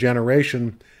 People of the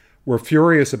generation were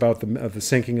furious about the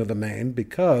sinking of the Maine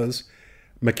because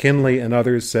McKinley and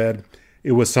others said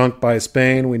it was sunk by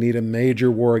Spain. We need a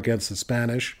major war against the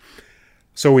Spanish.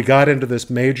 So we got into this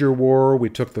major war. We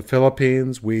took the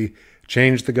Philippines. We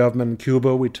changed the government in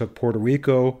Cuba. We took Puerto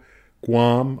Rico,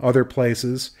 Guam, other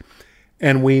places.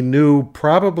 And we knew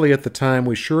probably at the time,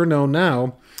 we sure know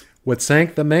now, what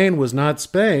sank the Maine was not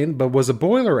Spain, but was a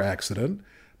boiler accident.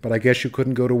 But I guess you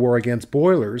couldn't go to war against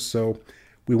boilers, so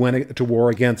we went to war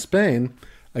against Spain.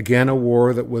 Again, a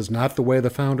war that was not the way the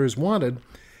founders wanted.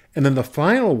 And then the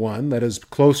final one that is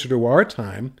closer to our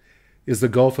time is the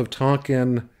Gulf of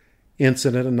Tonkin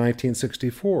incident in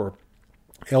 1964.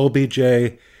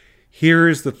 LBJ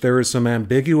hears that there is some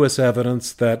ambiguous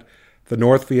evidence that the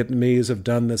North Vietnamese have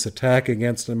done this attack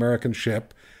against an American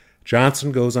ship.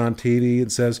 Johnson goes on TV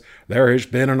and says, there has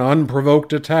been an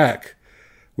unprovoked attack,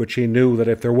 which he knew that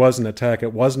if there was an attack,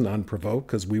 it wasn't unprovoked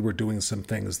because we were doing some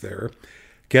things there.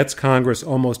 Gets Congress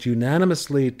almost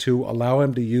unanimously to allow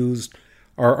him to use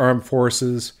our armed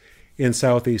forces in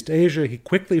Southeast Asia. He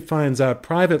quickly finds out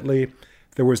privately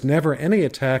there was never any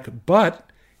attack, but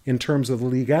in terms of the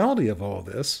legality of all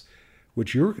this,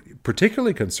 which you're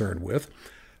particularly concerned with,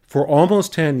 for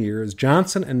almost 10 years,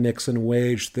 Johnson and Nixon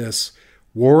waged this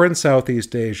war in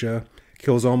Southeast Asia,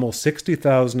 kills almost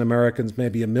 60,000 Americans,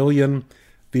 maybe 1 million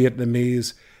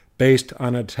Vietnamese, based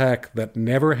on an attack that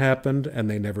never happened, and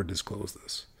they never disclosed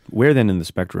this. Where then in the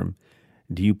spectrum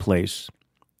do you place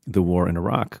the war in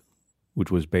Iraq, which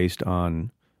was based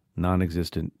on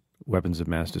non-existent weapons of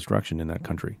mass destruction in that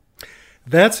country?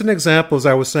 That's an example, as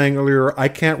I was saying earlier, I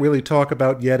can't really talk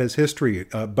about yet as history,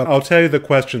 but I'll tell you the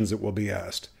questions that will be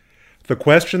asked. The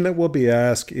question that will be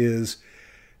asked is,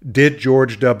 did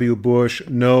George W. Bush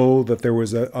know that there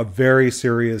was a very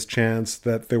serious chance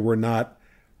that there were not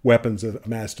weapons of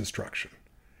mass destruction?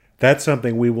 That's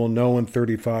something we will know in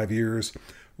 35 years.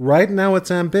 Right now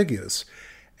it's ambiguous.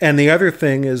 And the other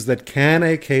thing is that can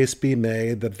a case be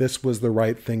made that this was the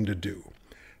right thing to do?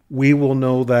 We will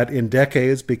know that in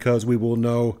decades because we will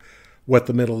know what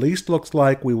the Middle East looks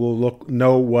like. We will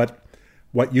know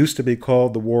what used to be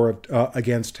called the war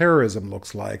against terrorism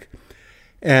looks like.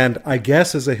 And I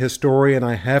guess as a historian,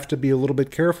 I have to be a little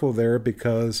bit careful there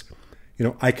because,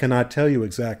 I cannot tell you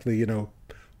exactly,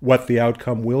 what the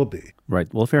outcome will be.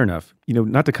 Right. Well, fair enough.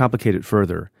 Not to complicate it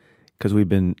further, because we've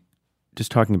been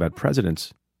just talking about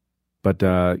presidents, but,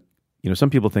 some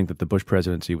people think that the Bush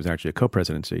presidency was actually a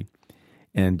co-presidency.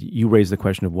 And you raised the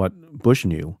question of what Bush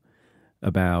knew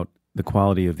about the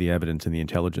quality of the evidence and the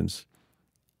intelligence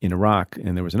in Iraq.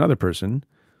 And there was another person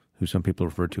who some people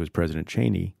refer to as President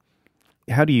Cheney.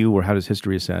 How do you or how does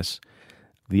history assess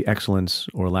the excellence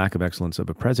or lack of excellence of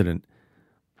a president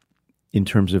in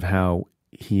terms of how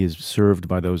he is served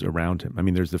by those around him? I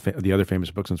mean, there's the other famous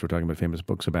book, since we're talking about famous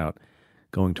books about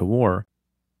going to war,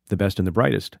 The Best and the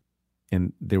Brightest.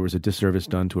 And there was a disservice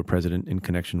done to a president in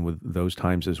connection with those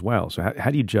times as well. So how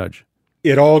do you judge?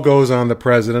 It all goes on the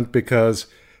president because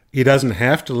he doesn't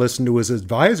have to listen to his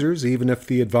advisors, even if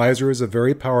the advisor is a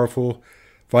very powerful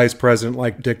vice president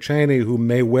like Dick Cheney, who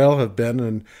may well have been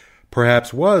and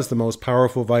perhaps was the most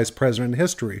powerful vice president in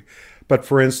history. But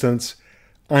for instance,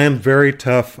 I am very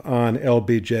tough on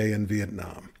LBJ in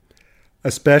Vietnam,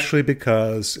 especially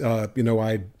because,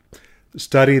 I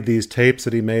studied these tapes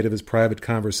that he made of his private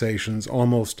conversations,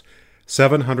 almost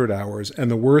 700 hours.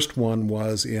 And the worst one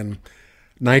was in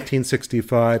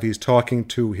 1965. He's talking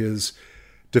to his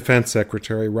defense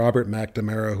secretary, Robert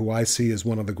McNamara, who I see as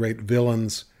one of the great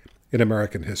villains in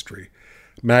American history.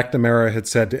 McNamara had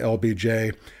said to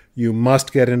LBJ, "You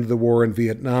must get into the war in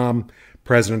Vietnam.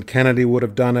 President Kennedy would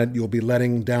have done it. You'll be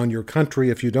letting down your country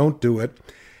if you don't do it."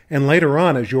 And later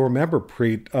on, as you'll remember,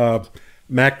 Preet,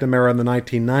 McNamara in the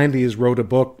 1990s wrote a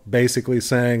book basically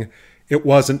saying, "It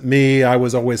wasn't me. I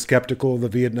was always skeptical of the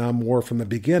Vietnam War from the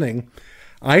beginning."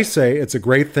 I say it's a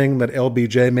great thing that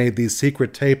LBJ made these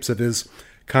secret tapes of his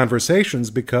conversations,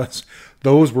 because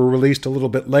those were released a little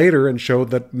bit later and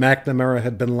showed that McNamara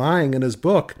had been lying in his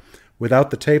book.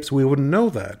 Without the tapes, we wouldn't know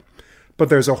that. But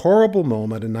there's a horrible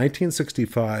moment in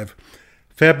 1965,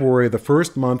 February, the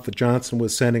first month that Johnson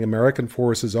was sending American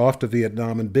forces off to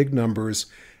Vietnam in big numbers,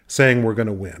 saying we're going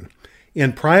to win.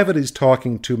 In private, he's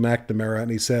talking to McNamara,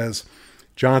 and he says,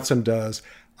 Johnson does,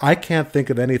 "I can't think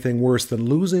of anything worse than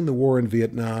losing the war in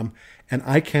Vietnam, and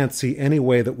I can't see any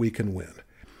way that we can win.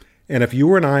 And if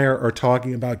you and I are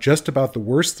talking about just about the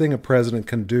worst thing a president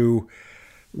can do,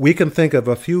 we can think of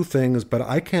a few things, but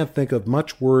I can't think of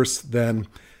much worse than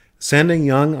sending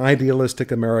young,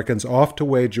 idealistic Americans off to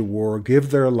wage a war,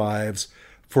 give their lives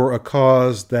for a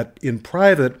cause that in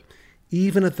private,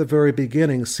 even at the very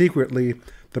beginning, secretly,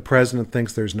 the president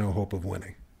thinks there's no hope of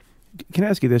winning." Can I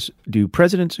ask you this? Do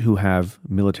presidents who have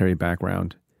military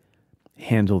background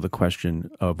handle the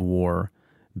question of war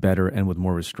better and with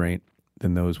more restraint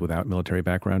than those without military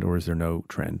background, or is there no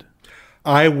trend?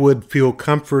 I would feel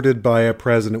comforted by a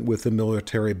president with a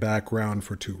military background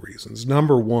for two reasons.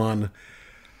 Number one,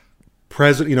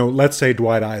 let's say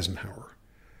Dwight Eisenhower.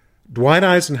 Dwight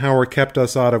Eisenhower kept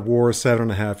us out of war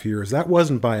 7.5 years. That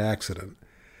wasn't by accident.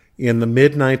 In the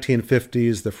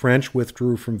mid-1950s, the French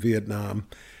withdrew from Vietnam.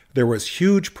 There was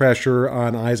huge pressure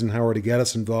on Eisenhower to get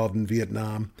us involved in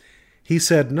Vietnam. He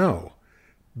said no.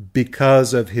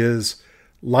 Because of his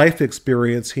life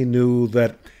experience, he knew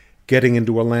that getting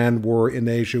into a land war in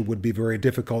Asia would be very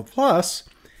difficult. Plus,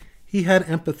 he had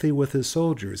empathy with his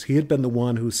soldiers. He had been the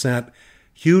one who sent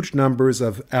huge numbers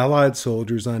of Allied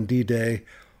soldiers on D-Day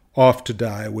off to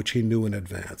die, which he knew in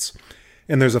advance.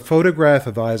 And there's a photograph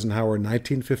of Eisenhower in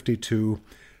 1952,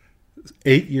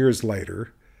 8 years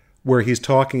later, where he's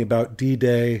talking about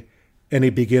D-Day, and he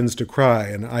begins to cry,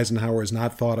 and Eisenhower is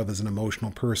not thought of as an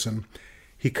emotional person.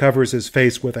 He covers his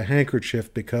face with a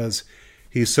handkerchief because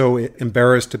he's so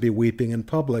embarrassed to be weeping in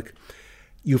public.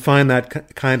 You find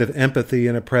that kind of empathy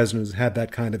in a president who's had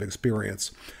that kind of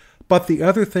experience. But the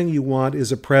other thing you want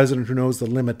is a president who knows the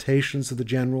limitations of the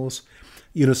generals.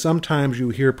 Sometimes you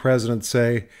hear presidents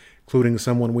say, including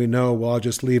someone we know, "Well, I'll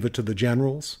just leave it to the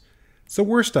generals." It's the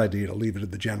worst idea to leave it to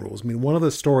the generals. I mean, one of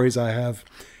the stories I have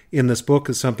in this book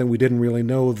is something we didn't really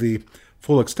know the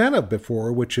full extent of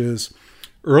before, which is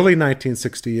early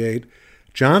 1968,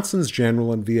 Johnson's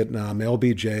general in Vietnam,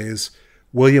 LBJ's,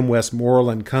 William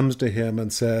Westmoreland, comes to him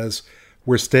and says,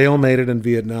 "We're stalemated in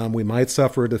Vietnam. We might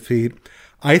suffer a defeat.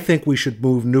 I think we should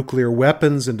move nuclear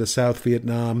weapons into South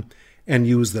Vietnam and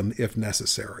use them if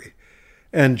necessary."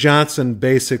 And Johnson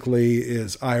basically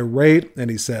is irate, and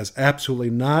he says, "Absolutely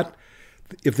not.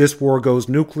 If this war goes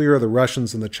nuclear, the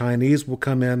Russians and the Chinese will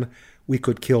come in. We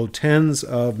could kill tens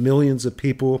of millions of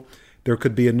people. There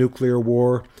could be a nuclear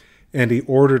war." And he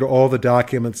ordered all the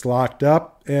documents locked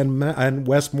up, and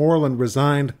Westmoreland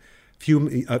resigned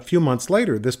a few months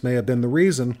later. This may have been the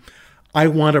reason. I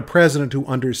want a president who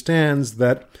understands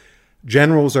that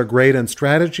generals are great in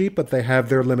strategy, but they have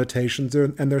their limitations,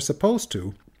 and they're supposed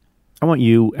to. I want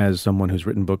you, as someone who's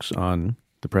written books on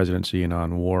the presidency and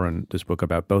on war, and this book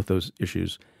about both those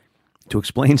issues, to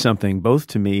explain something both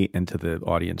to me and to the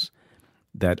audience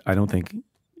that I don't think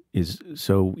is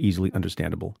so easily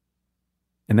understandable.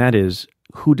 And that is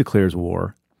who declares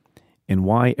war and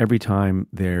why every time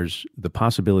there's the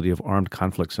possibility of armed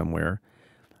conflict somewhere,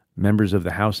 members of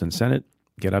the House and Senate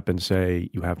get up and say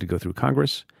you have to go through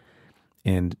Congress,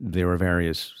 and there are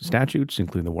various statutes,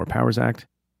 including the War Powers Act.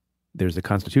 There's the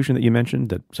Constitution that you mentioned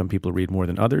that some people read more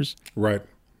than others. Right.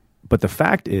 But the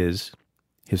fact is,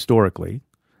 historically,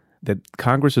 that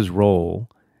Congress's role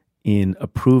in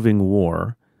approving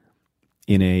war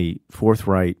in a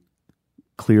forthright,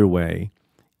 clear way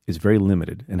is very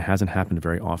limited and hasn't happened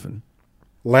very often.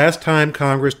 Last time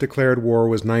Congress declared war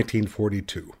was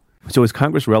 1942. So is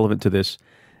Congress relevant to this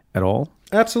at all?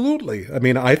 Absolutely. I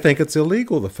mean, I think it's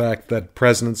illegal, the fact that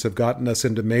presidents have gotten us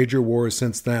into major wars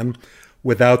since then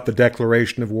without the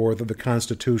declaration of war that the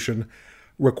Constitution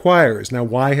requires. Now,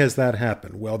 why has that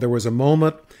happened? Well, there was a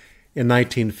moment in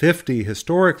 1950,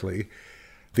 historically,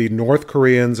 the North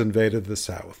Koreans invaded the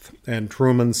South, and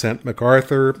Truman sent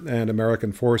MacArthur and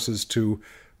American forces to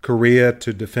Korea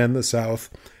to defend the South.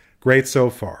 Great so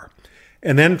far.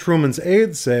 And then Truman's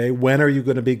aides say, "When are you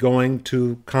going to be going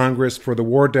to Congress for the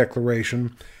war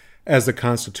declaration?" as the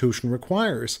Constitution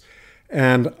requires.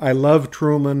 And I love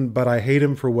Truman, but I hate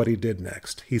him for what he did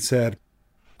next. He said,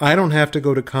 I don't have to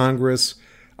go to Congress.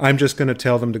 I'm just going to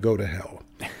tell them to go to hell.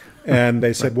 And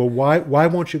they said, well, why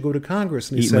won't you go to Congress?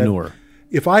 And he said, manure.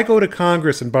 If I go to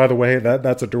Congress, and by the way,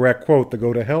 that's a direct quote, the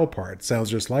go to hell part. Sounds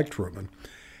just like Truman.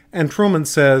 And Truman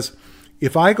says,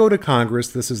 if I go to Congress,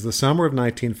 this is the summer of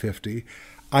 1950,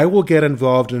 I will get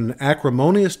involved in an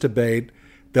acrimonious debate.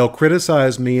 They'll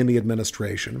criticize me and the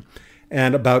administration.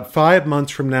 And about 5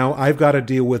 months from now, I've got to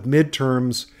deal with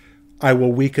midterms. I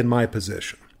will weaken my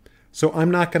position. So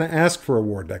I'm not going to ask for a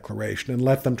war declaration and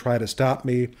let them try to stop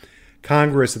me.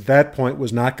 Congress at that point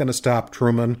was not going to stop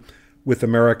Truman with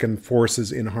American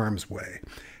forces in harm's way.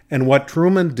 And what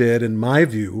Truman did, in my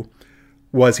view,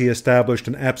 was he established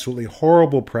an absolutely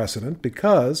horrible precedent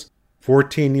because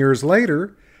 14 years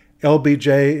later,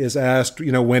 LBJ is asked,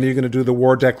 when are you going to do the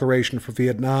war declaration for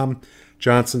Vietnam?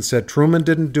 Johnson said, Truman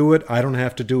didn't do it. I don't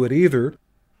have to do it either.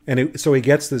 And so he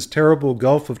gets this terrible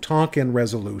Gulf of Tonkin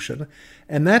resolution,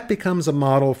 and that becomes a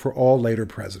model for all later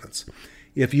presidents.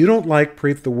 If you don't like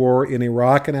the war in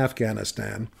Iraq and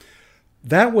Afghanistan,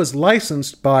 that was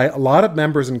licensed by a lot of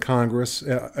members in Congress,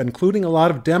 including a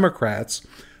lot of Democrats,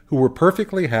 who were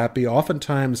perfectly happy,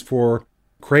 oftentimes for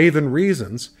craven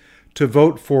reasons, to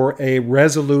vote for a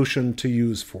resolution to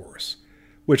use force,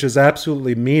 which is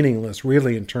absolutely meaningless,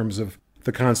 really, in terms of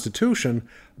the Constitution,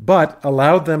 but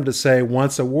allowed them to say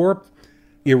once a war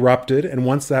erupted and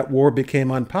once that war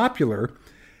became unpopular,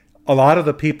 a lot of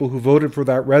the people who voted for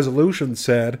that resolution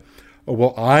said, oh,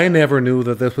 well, I never knew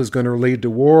that this was going to lead to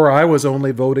war. I was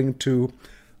only voting to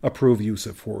approve use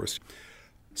of force.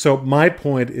 So my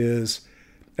point is,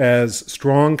 as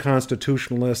strong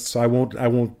constitutionalists, I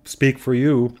won't speak for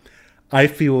you, I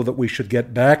feel that we should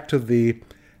get back to the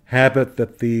habit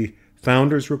that the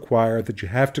founders required, that you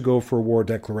have to go for a war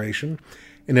declaration.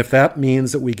 And if that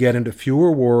means that we get into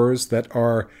fewer wars that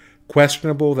are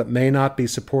questionable, that may not be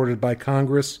supported by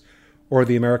Congress or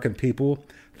the American people,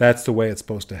 that's the way it's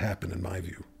supposed to happen, in my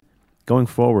view. Going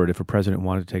forward, if a president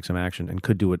wanted to take some action and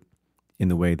could do it in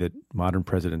the way that modern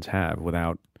presidents have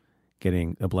without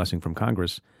getting a blessing from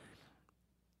Congress,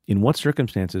 in what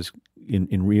circumstances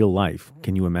in real life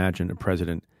can you imagine a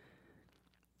president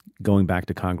going back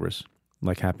to Congress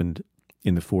like happened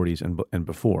in the 40s and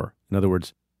before? In other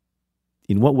words,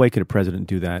 in what way could a president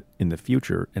do that in the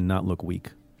future and not look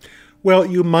weak? Well,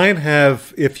 you might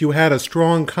have, if you had a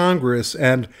strong Congress,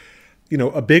 and,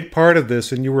 a big part of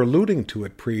this, and you were alluding to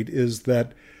it, Preet, is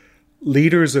that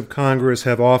leaders of Congress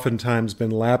have oftentimes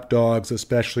been lapdogs,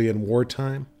 especially in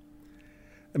wartime.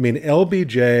 I mean,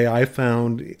 LBJ, I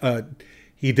found,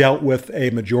 he dealt with a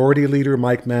majority leader,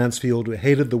 Mike Mansfield, who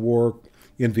hated the war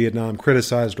in Vietnam,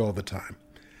 criticized all the time.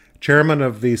 Chairman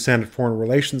of the Senate Foreign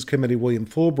Relations Committee, William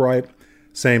Fulbright,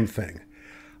 same thing.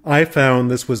 I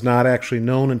found this was not actually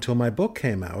known until my book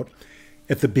came out.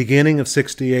 At the beginning of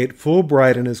 '68,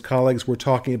 Fulbright and his colleagues were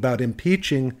talking about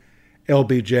impeaching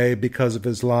LBJ because of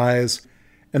his lies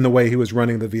and the way he was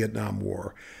running the Vietnam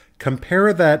War.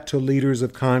 Compare that to leaders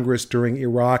of Congress during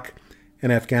Iraq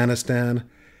and Afghanistan.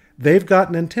 They've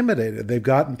gotten intimidated. They've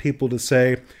gotten people to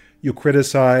say, you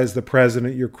criticize the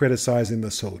president, you're criticizing the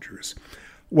soldiers.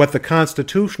 What the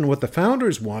Constitution, what the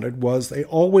founders wanted was they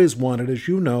always wanted, as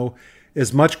you know,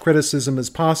 as much criticism as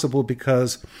possible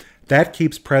because that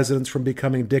keeps presidents from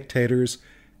becoming dictators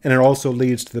and it also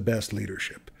leads to the best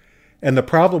leadership. And the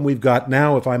problem we've got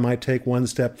now, if I might take one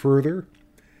step further,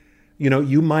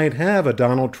 you might have a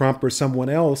Donald Trump or someone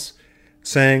else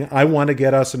saying, I want to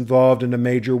get us involved in a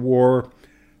major war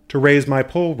to raise my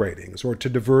poll ratings or to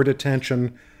divert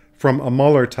attention from a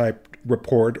Mueller-type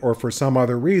report or for some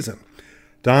other reason.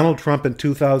 Donald Trump in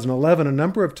 2011 a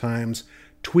number of times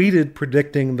tweeted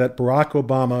predicting that Barack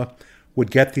Obama would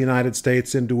get the United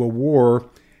States into a war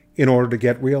in order to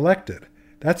get reelected.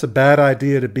 That's a bad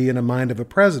idea to be in the mind of a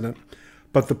president.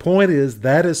 But the point is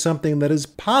that is something that is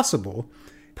possible.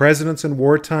 Presidents in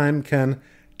wartime can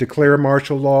declare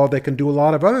martial law. They can do a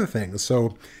lot of other things.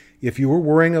 So if you were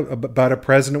worrying about a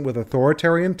president with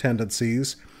authoritarian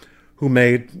tendencies who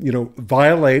may,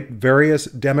 violate various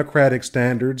democratic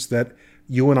standards that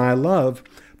you and I love,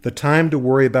 the time to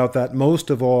worry about that most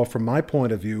of all, from my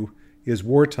point of view, is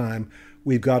wartime.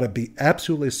 We've got to be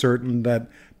absolutely certain that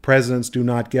presidents do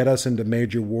not get us into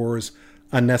major wars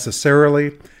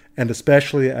unnecessarily, and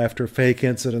especially after fake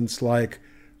incidents like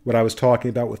what I was talking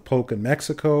about with Polk in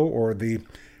Mexico, or the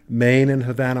Maine in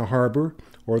Havana Harbor,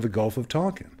 or the Gulf of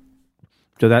Tonkin.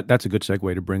 So that's a good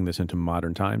segue to bring this into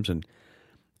modern times and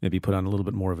maybe put on a little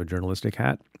bit more of a journalistic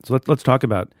hat. So let's talk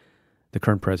about the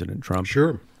current president, Trump.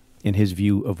 Sure. In his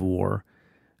view of war.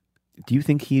 Do you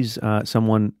think he's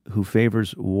someone who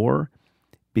favors war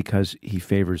because he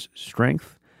favors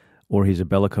strength, or he's a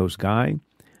bellicose guy?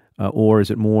 Or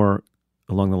is it more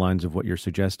along the lines of what you're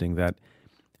suggesting, that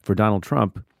for Donald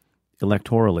Trump,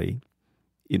 electorally,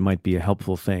 it might be a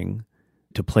helpful thing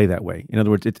to play that way? In other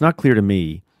words, it's not clear to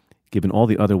me, given all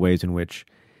the other ways in which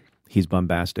he's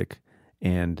bombastic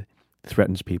and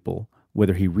threatens people,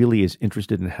 whether he really is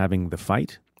interested in having the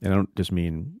fight. And I don't just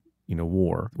mean,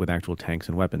 war with actual tanks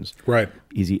and weapons. Right.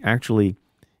 Is he actually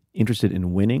interested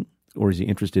in winning, or is he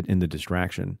interested in the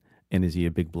distraction? And is he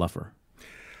a big bluffer?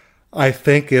 I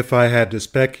think if I had to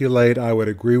speculate, I would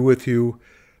agree with you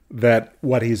that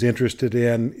what he's interested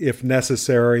in, if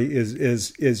necessary,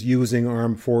 is using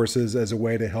armed forces as a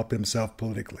way to help himself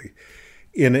politically.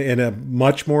 In a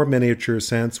much more miniature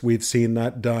sense, we've seen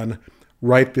that done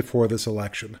right before this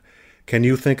election. Can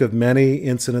you think of many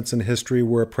incidents in history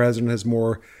where a president has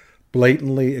more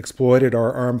blatantly exploited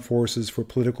our armed forces for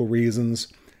political reasons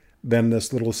than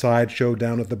this little sideshow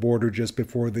down at the border just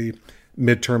before the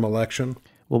midterm election?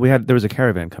 Well, there was a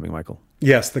caravan coming, Michael.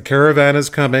 Yes, the caravan is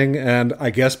coming, and I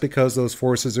guess because those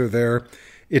forces are there,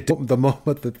 the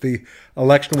moment that the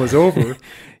election was over...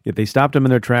 If they stopped them in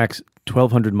their tracks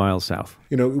 1,200 miles south.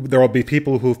 There will be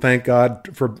people who thank God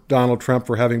for Donald Trump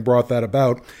for having brought that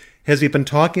about. Has he been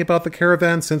talking about the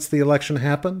caravan since the election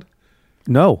happened?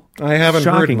 No. I haven't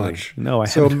heard Shockingly. much. No, I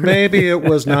So haven't. maybe it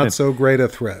was not so great a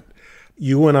threat.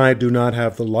 You and I do not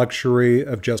have the luxury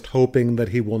of just hoping that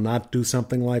he will not do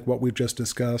something like what we've just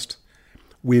discussed.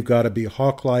 We've got to be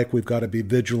hawk-like. We've got to be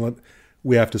vigilant.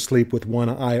 We have to sleep with one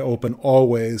eye open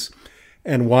always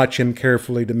and watch him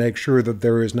carefully to make sure that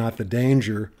there is not the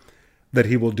danger that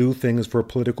he will do things for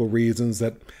political reasons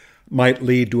that might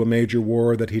lead to a major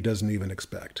war that he doesn't even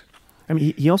expect. I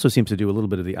mean, he also seems to do a little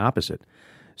bit of the opposite.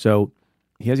 So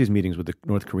he has these meetings with the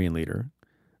North Korean leader,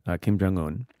 Kim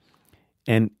Jong-un,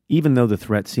 and even though the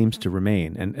threat seems to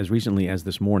remain, and as recently as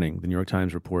this morning, the New York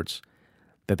Times reports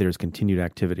that there's continued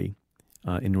activity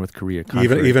in North Korea.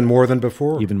 Even more than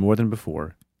before? Even more than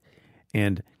before.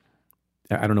 And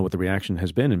I don't know what the reaction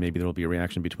has been, and maybe there will be a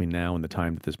reaction between now and the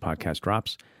time that this podcast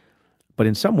drops. But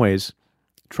in some ways,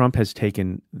 Trump has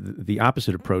taken the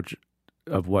opposite approach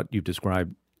of what you've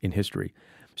described in history.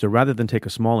 So rather than take a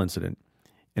small incident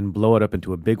and blow it up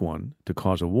into a big one to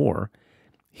cause a war,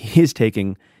 he is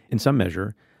taking, in some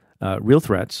measure, real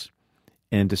threats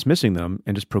and dismissing them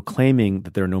and just proclaiming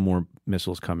that there are no more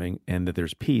missiles coming and that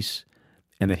there's peace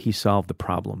and that he solved the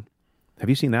problem. Have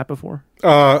you seen that before?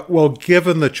 Well,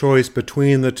 given the choice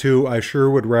between the two, I sure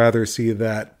would rather see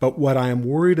that. But what I am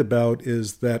worried about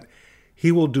is that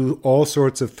he will do all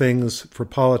sorts of things for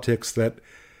politics that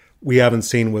we haven't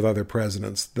seen with other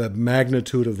presidents. The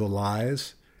magnitude of the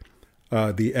lies,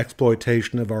 the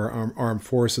exploitation of our armed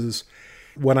forces.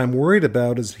 What I'm worried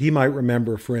about is he might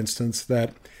remember, for instance,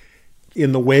 that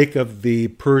in the wake of the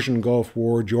Persian Gulf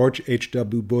War, George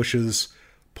H.W. Bush's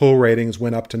poll ratings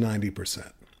went up to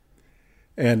 90%.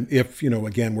 And if,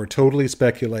 again, we're totally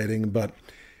speculating, but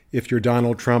if you're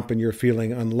Donald Trump and you're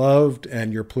feeling unloved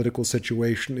and your political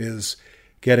situation is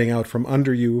getting out from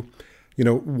under you,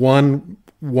 one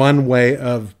way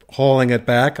of hauling it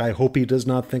back, I hope he does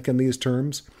not think in these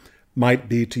terms, might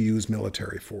be to use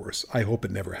military force. I hope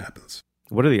it never happens.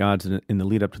 What are the odds in the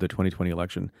lead up to the 2020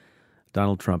 election,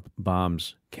 Donald Trump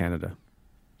bombs Canada?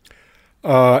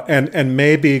 And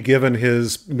maybe, given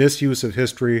his misuse of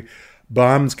history,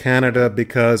 bombs Canada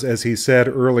because, as he said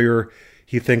earlier,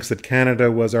 he thinks that Canada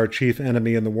was our chief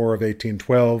enemy in the War of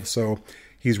 1812, so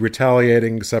he's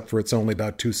retaliating, except for it's only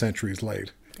about 2 centuries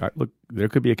late. Look, there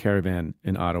could be a caravan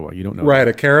in Ottawa. You don't know. Right,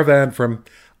 a caravan from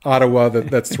Ottawa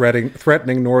that's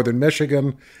threatening northern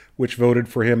Michigan, which voted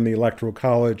for him in the Electoral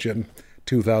College in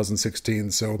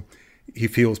 2016, so he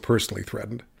feels personally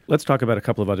threatened. Let's talk about a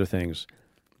couple of other things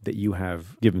that you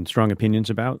have given strong opinions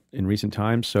about in recent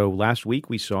times. So last week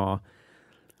we saw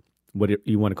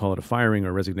you want to call it a firing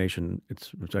or resignation.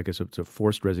 I guess it's a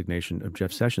forced resignation of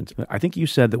Jeff Sessions. I think you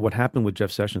said that what happened with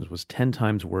Jeff Sessions was 10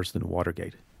 times worse than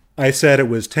Watergate. I said it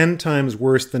was 10 times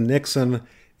worse than Nixon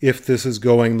if this is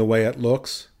going the way it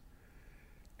looks.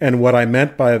 And what I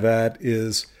meant by that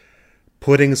is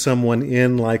putting someone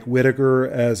in like Whitaker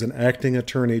as an acting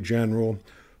attorney general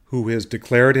who has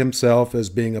declared himself as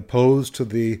being opposed to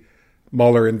the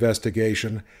Mueller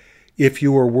investigation. If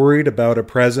you are worried about a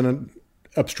president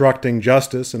obstructing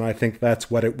justice, and I think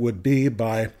that's what it would be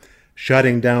by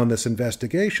shutting down this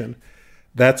investigation,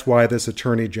 that's why this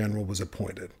attorney general was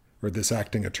appointed, or this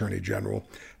acting attorney general.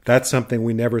 That's something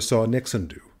we never saw Nixon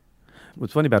do.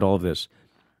 What's funny about all of this,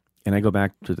 and I go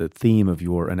back to the theme of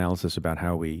your analysis about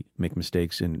how we make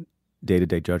mistakes in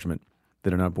day-to-day judgment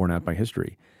that are not borne out by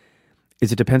history,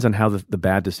 is it depends on how the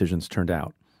bad decisions turned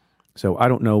out. So I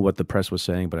don't know what the press was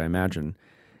saying, but I imagine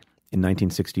in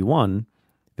 1961,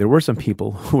 there were some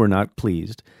people who were not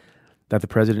pleased that the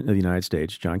President of the United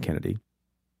States, John Kennedy,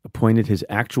 appointed his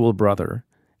actual brother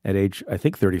at age, I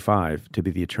think, 35 to be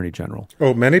the Attorney General.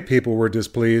 Oh, many people were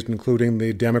displeased, including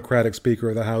the Democratic Speaker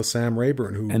of the House, Sam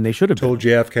Rayburn, who and they should have told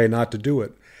JFK not to do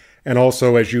it. And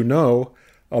also, as you know,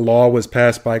 a law was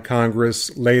passed by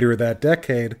Congress later that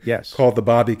decade called the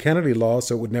Bobby Kennedy Law,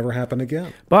 so it would never happen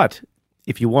again. But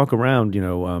if you walk around,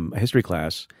 a history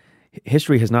class,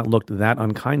 history has not looked that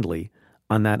unkindly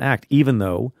on that act, even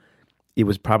though it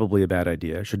was probably a bad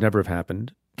idea, should never have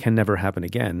happened, can never happen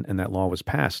again, and that law was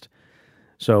passed.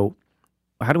 So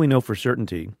how do we know for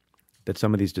certainty that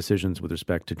some of these decisions with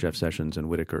respect to Jeff Sessions and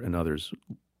Whitaker and others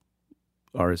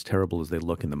are as terrible as they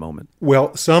look in the moment?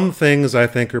 Well, some things I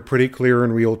think are pretty clear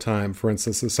in real time. For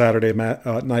instance, the Saturday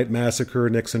night massacre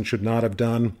Nixon should not have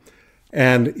done.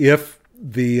 And if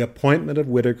the appointment of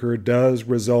Whitaker does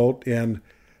result in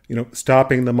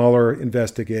stopping the Mueller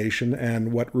investigation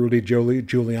and what Rudy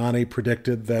Giuliani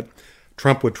predicted, that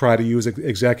Trump would try to use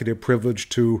executive privilege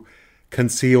to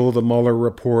conceal the Mueller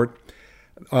report.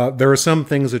 There are some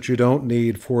things that you don't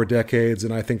need for decades,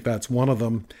 and I think that's one of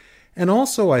them. And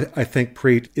also, I think,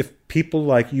 Preet, if people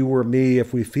like you or me,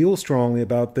 if we feel strongly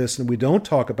about this and we don't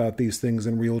talk about these things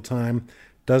in real time,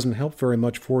 doesn't help very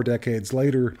much 4 decades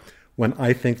later when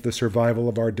I think the survival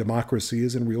of our democracy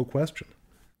is in real question.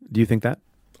 Do you think that?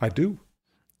 I do.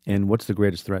 And what's the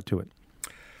greatest threat to it?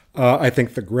 I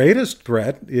think the greatest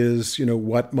threat is,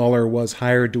 what Mueller was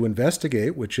hired to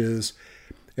investigate, which is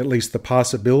at least the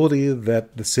possibility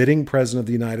that the sitting president of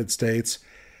the United States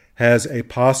has a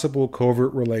possible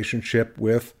covert relationship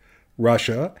with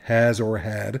Russia, has or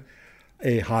had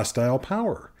a hostile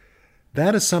power.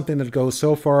 That is something that goes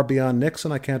so far beyond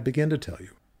Nixon, I can't begin to tell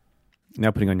you.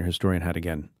 Now putting on your historian hat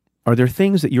again, are there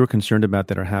things that you're concerned about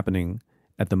that are happening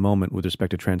at the moment with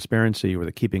respect to transparency or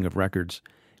the keeping of records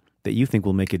that you think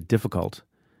will make it difficult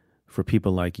for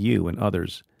people like you and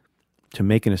others to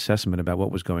make an assessment about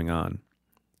what was going on?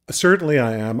 Certainly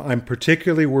I am. I'm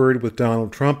particularly worried with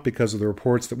Donald Trump because of the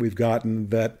reports that we've gotten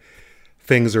that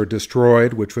things are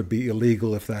destroyed, which would be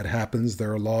illegal if that happens.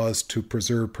 There are laws to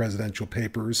preserve presidential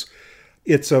papers.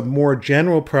 It's a more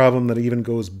general problem that even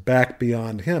goes back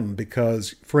beyond him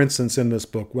because, for instance, in this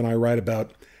book, when I write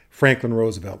about Franklin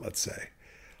Roosevelt, let's say,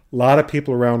 a lot of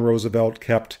people around Roosevelt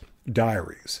kept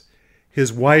diaries.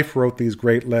 His wife wrote these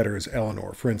great letters,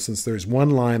 Eleanor. For instance, there's one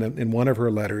line in one of her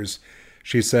letters.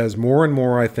 She says, "More and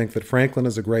more I think that Franklin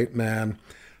is a great man,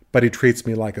 but he treats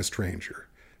me like a stranger."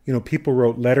 People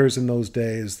wrote letters in those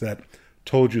days that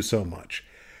told you so much.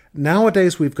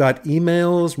 Nowadays, we've got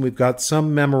emails, and we've got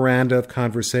some memoranda of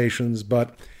conversations,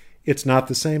 but it's not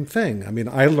the same thing.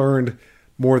 I learned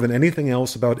more than anything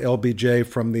else about LBJ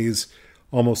from these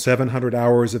almost 700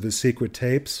 hours of his secret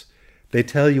tapes. They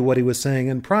tell you what he was saying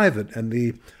in private and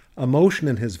the emotion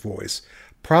in his voice.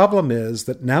 Problem is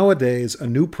that nowadays, a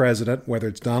new president, whether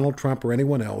it's Donald Trump or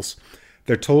anyone else,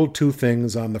 they're told 2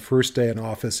 things on the first day in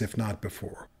office, if not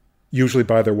before, usually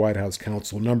by their White House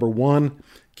counsel. Number 1,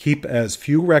 keep as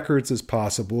few records as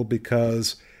possible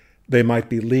because they might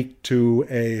be leaked to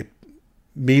a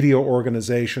media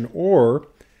organization or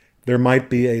there might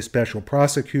be a special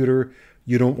prosecutor.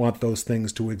 You don't want those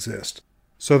things to exist.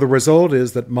 So the result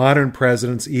is that modern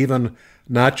presidents, even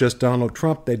not just Donald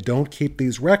Trump, they don't keep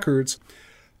these records.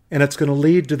 And it's going to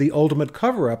lead to the ultimate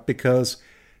cover-up because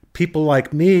people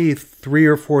like me 3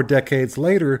 or 4 decades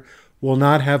later will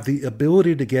not have the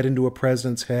ability to get into a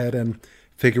president's head and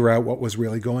figure out what was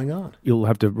really going on. You'll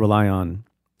have to rely on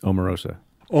Omarosa.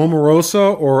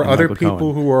 Omarosa or and other Michael people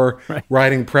Cohen. Who are Right.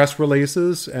 writing press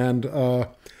releases, and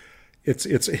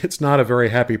it's not a very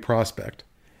happy prospect.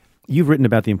 You've written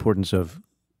about the importance of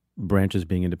branches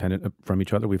being independent from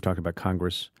each other. We've talked about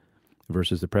Congress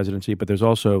versus the presidency, but there's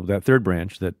also that third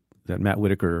branch that Matt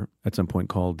Whitaker at some point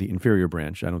called the inferior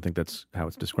branch. I don't think that's how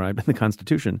it's described in the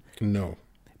Constitution. No.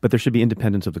 But there should be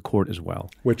independence of the court as well.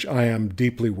 Which I am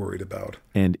deeply worried about.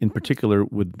 And in particular,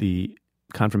 with the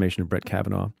confirmation of Brett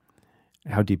Kavanaugh,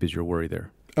 how deep is your worry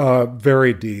there?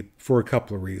 Very deep for a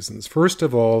couple of reasons. First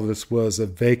of all, this was a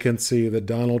vacancy that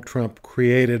Donald Trump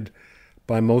created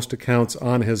by most accounts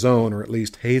on his own, or at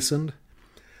least hastened,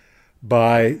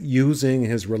 by using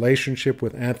his relationship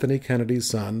with Anthony Kennedy's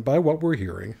son, by what we're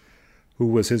hearing, who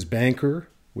was his banker,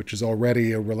 which is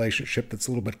already a relationship that's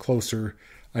a little bit closer,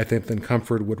 I think, than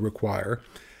comfort would require,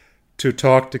 to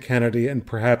talk to Kennedy and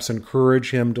perhaps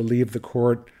encourage him to leave the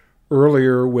court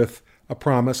earlier with a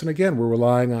promise. And again, we're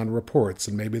relying on reports,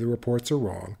 and maybe the reports are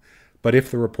wrong. But if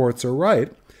the reports are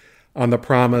right, on the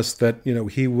promise that,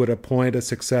 he would appoint a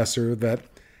successor that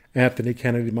Anthony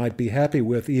Kennedy might be happy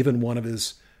with, even one of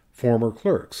his former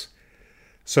clerks.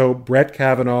 So Brett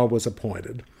Kavanaugh was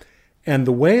appointed. And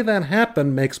the way that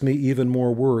happened makes me even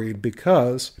more worried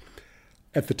because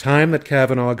at the time that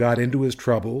Kavanaugh got into his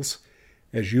troubles,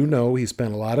 as you know, he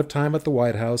spent a lot of time at the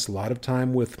White House, a lot of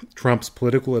time with Trump's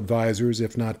political advisors,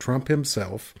 if not Trump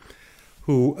himself,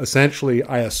 who essentially,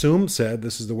 I assume, said,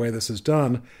 this is the way this is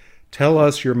done, tell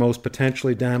us your most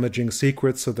potentially damaging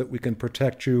secrets so that we can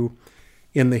protect you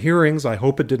in the hearings. I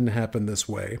hope it didn't happen this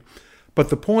way. But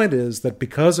the point is that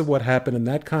because of what happened in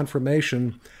that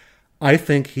confirmation, I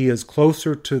think he is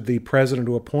closer to the president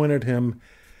who appointed him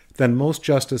than most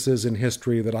justices in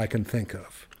history that I can think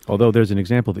of. Although there's an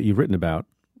example that you've written about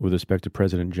with respect to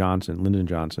President Johnson, Lyndon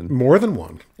Johnson. More than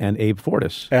one. And Abe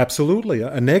Fortas. Absolutely.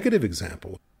 A negative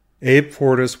example. Abe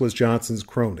Fortas was Johnson's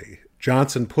crony.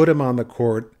 Johnson put him on the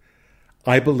court,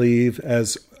 I believe,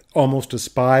 as almost a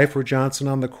spy for Johnson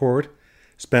on the court,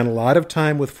 spent a lot of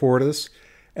time with Fortas,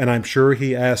 and I'm sure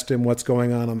he asked him what's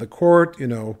going on the court.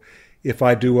 If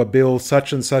I do a bill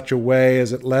such and such a way,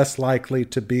 is it less likely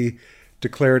to be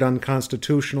declared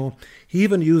unconstitutional? He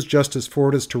even used Justice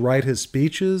Fortas to write his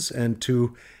speeches and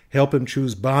to help him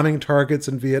choose bombing targets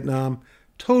in Vietnam.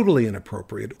 Totally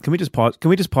inappropriate. Can we just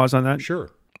pause on that? Sure.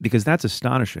 Because that's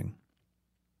astonishing.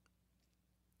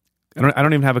 I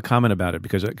don't even have a comment about it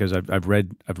because I've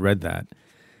read that,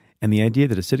 and the idea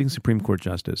that a sitting Supreme Court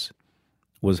justice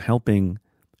was helping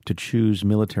to choose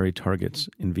military targets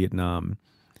in Vietnam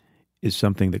is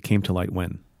something that came to light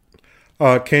when?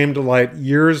 Came to light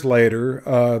years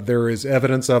later. There is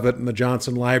evidence of it in the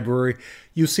Johnson Library.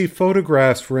 You see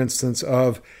photographs, for instance,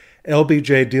 of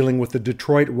LBJ dealing with the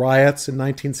Detroit riots in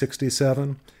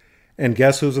 1967. And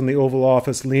guess who's in the Oval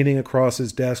Office leaning across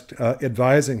his desk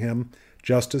advising him?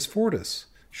 Justice Fortas.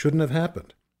 Shouldn't have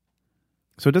happened.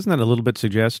 So doesn't that a little bit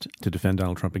suggest, to defend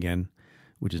Donald Trump again,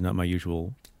 which is not my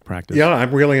usual practice? Yeah,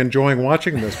 I'm really enjoying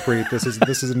watching this, Preet. This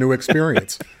is a new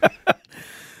experience.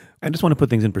 I just want to put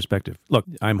things in perspective. Look,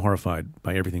 I'm horrified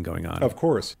by everything going on. Of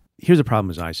course. Here's a problem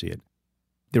as I see it.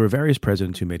 There were various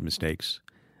presidents who made mistakes,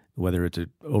 whether it's an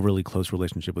overly close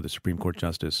relationship with a Supreme Court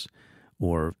justice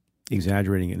or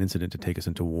exaggerating an incident to take us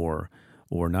into war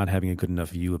or not having a good enough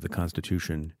view of the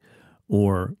Constitution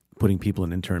or putting people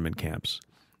in internment camps.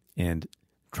 And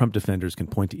Trump defenders can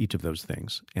point to each of those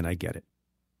things, and I get it.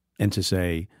 And to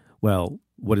say, well,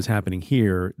 what is happening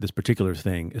here, this particular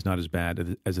thing, is not as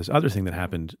bad as this other thing that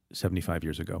happened 75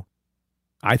 years ago.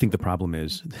 I think the problem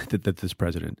is that this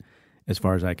president, as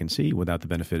far as I can see, without the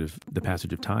benefit of the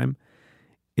passage of time,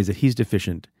 is that he's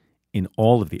deficient in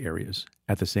all of the areas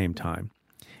at the same time.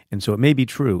 And so it may be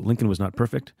true, Lincoln was not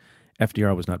perfect,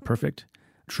 FDR was not perfect,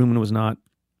 Truman was not,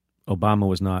 Obama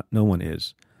was not, no one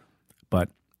is. But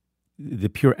the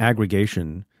pure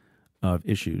aggregation of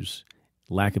issues,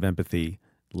 lack of empathy,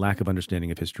 lack of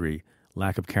understanding of history,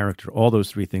 lack of character, all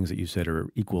those three things that you said are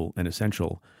equal and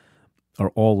essential,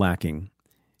 are all lacking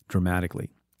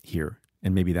dramatically here.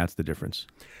 And maybe that's the difference.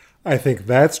 I think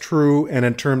that's true. And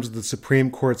in terms of the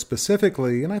Supreme Court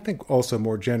specifically, and I think also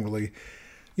more generally,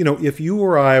 if you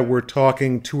or I were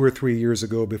talking 2 or 3 years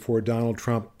ago before Donald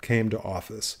Trump came to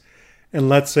office, and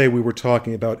let's say we were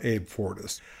talking about Abe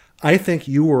Fortas, I think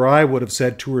you or I would have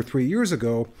said 2 or 3 years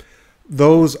ago,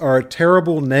 those are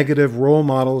terrible negative role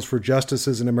models for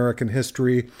justices in American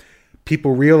history.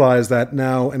 People realize that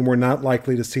now, and we're not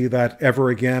likely to see that ever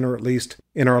again, or at least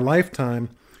in our lifetime.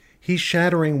 He's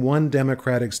shattering one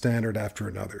democratic standard after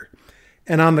another.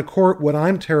 And on the court, what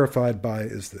I'm terrified by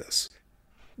is this.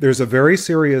 There's a very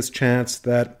serious chance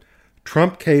that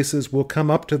Trump cases will come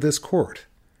up to this court.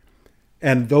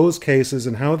 And those cases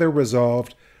and how they're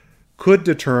resolved could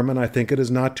determine, I think it is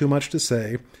not too much to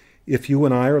say, if you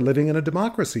and I are living in a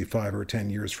democracy 5 or 10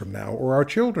 years from now, or our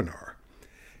children are.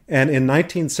 And in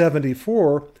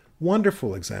 1974,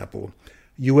 wonderful example,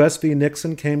 U.S. v.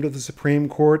 Nixon came to the Supreme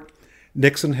Court.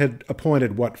 Nixon had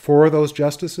appointed, 4 of those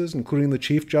justices, including the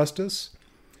Chief Justice?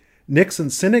 Nixon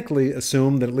cynically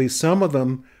assumed that at least some of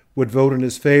them would vote in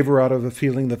his favor out of a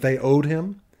feeling that they owed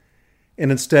him,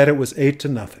 and instead it was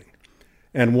 8-0.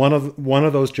 And one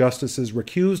of those justices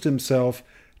recused himself,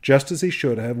 just as he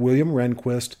should have, William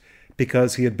Rehnquist,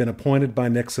 because he had been appointed by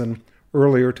Nixon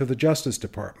earlier to the Justice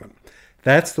Department.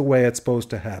 That's the way it's supposed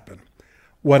to happen.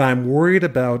 What I'm worried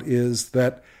about is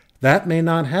that may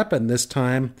not happen this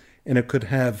time, and it could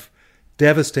have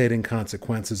devastating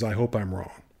consequences. I hope I'm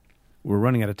wrong. We're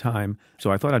running out of time,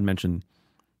 so I thought I'd mention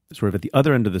sort of at the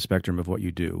other end of the spectrum of what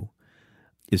you do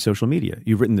is social media.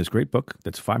 You've written this great book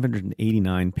that's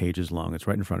 589 pages long. It's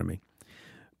right in front of me.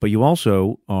 But you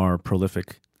also are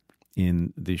prolific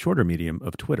in the shorter medium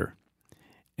of Twitter.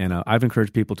 And I've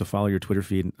encouraged people to follow your Twitter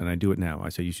feed, and I do it now. I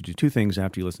say you should do two things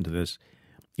after you listen to this.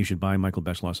 You should buy Michael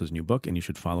Beschloss's new book, and you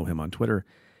should follow him on Twitter.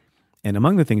 And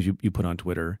among the things you put on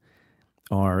Twitter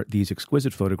are these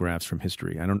exquisite photographs from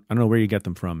history. I don't know where you get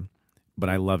them from, but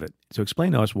I love it. So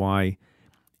explain to us why,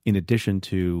 in addition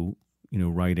to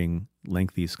writing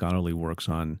lengthy scholarly works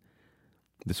on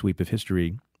the sweep of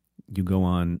history, you go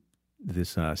on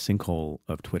this sinkhole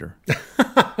of Twitter.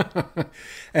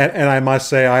 and I must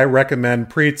say, I recommend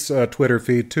Preet's Twitter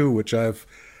feed too, which I've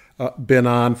been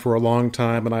on for a long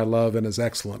time and I love and is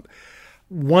excellent.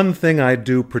 One thing I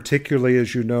do particularly,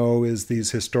 as you know, is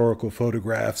these historical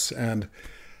photographs. And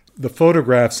the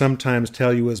photographs sometimes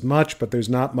tell you as much, but there's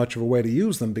not much of a way to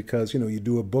use them because, you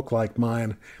do a book like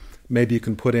mine, maybe you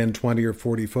can put in 20 or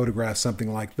 40 photographs,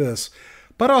 something like this.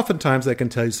 But oftentimes they can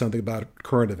tell you something about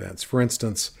current events. For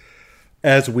instance,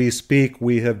 as we speak,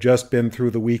 we have just been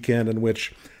through the weekend in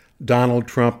which Donald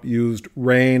Trump used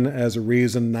rain as a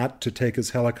reason not to take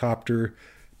his helicopter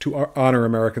to honor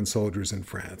American soldiers in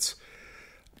France.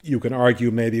 You can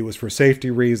argue maybe it was for safety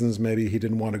reasons, maybe he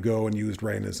didn't want to go and used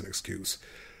rain as an excuse.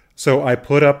 So I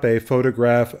put up a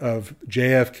photograph of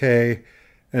JFK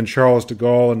and Charles de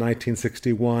Gaulle in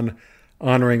 1961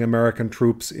 honoring American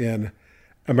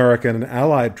and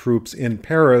Allied troops in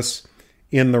Paris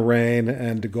in the rain,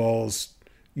 and de Gaulle's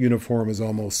uniform is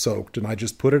almost soaked. And I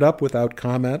just put it up without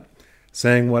comment,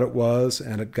 saying what it was,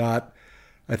 and it got,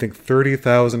 I think,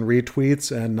 30,000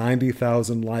 retweets and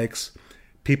 90,000 likes.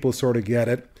 People sort of get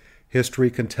it. History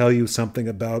can tell you something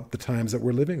about the times that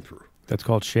we're living through. That's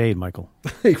called shade, Michael.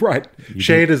 Right.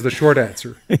 Shade is the short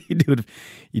answer. You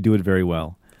do it very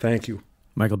well. Thank you.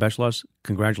 Michael Beschloss,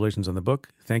 congratulations on the book.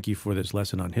 Thank you for this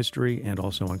lesson on history and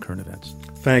also on current events.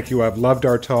 Thank you. I've loved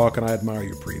our talk, and I admire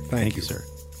you, Preet. Thank you, sir.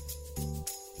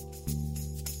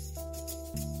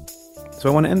 So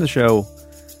I want to end the show,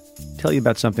 tell you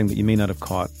about something that you may not have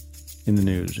caught in the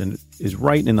news, and is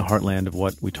right in the heartland of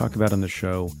what we talk about on the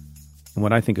show and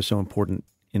what I think is so important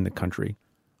in the country.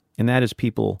 And that is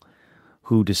people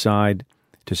who decide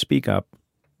to speak up,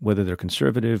 whether they're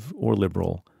conservative or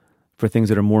liberal, for things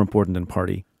that are more important than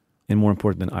party and more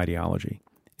important than ideology.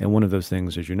 And one of those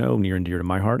things, as you know, near and dear to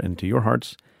my heart and to your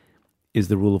hearts, is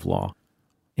the rule of law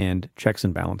and checks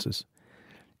and balances.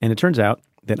 And it turns out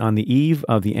that on the eve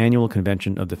of the annual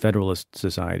convention of the Federalist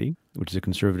Society, which is a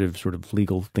conservative sort of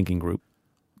legal thinking group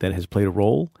that has played a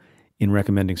role in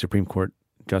recommending Supreme Court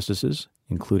justices,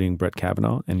 including Brett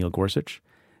Kavanaugh and Neil Gorsuch,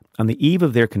 on the eve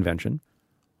of their convention,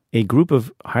 a group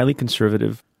of highly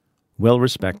conservative,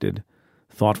 well-respected,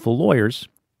 thoughtful lawyers,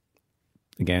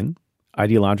 again,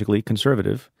 ideologically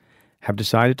conservative, have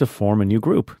decided to form a new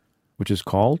group, which is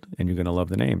called, and you're going to love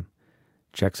the name,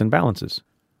 Checks and Balances.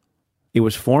 It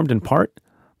was formed in part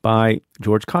by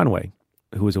George Conway,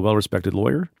 who is a well-respected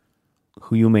lawyer,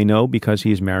 who you may know because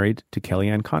he is married to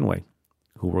Kellyanne Conway,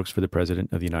 who works for the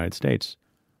President of the United States.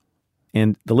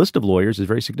 And the list of lawyers is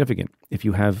very significant. If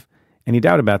you have any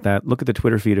doubt about that, look at the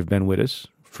Twitter feed of Ben Wittes,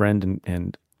 friend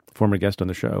and former guest on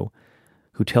the show,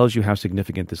 who tells you how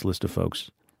significant this list of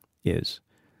folks is.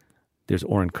 There's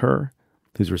Orrin Kerr,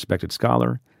 who's a respected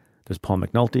scholar. There's Paul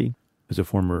McNulty, who's a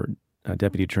former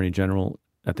Deputy Attorney General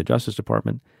at the Justice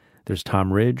Department. There's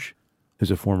Tom Ridge,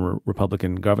 who's a former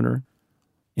Republican governor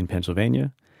in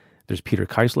Pennsylvania. There's Peter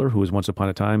Keisler, who was once upon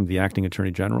a time the acting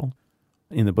Attorney General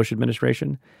in the Bush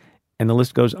administration. And the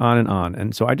list goes on.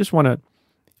 And so I just want to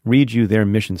read you their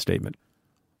mission statement,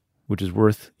 which is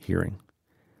worth hearing.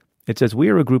 It says, "We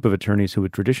are a group of attorneys who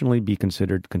would traditionally be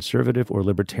considered conservative or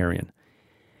libertarian.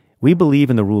 We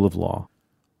believe in the rule of law,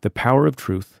 the power of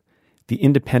truth, the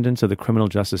independence of the criminal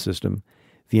justice system,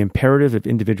 the imperative of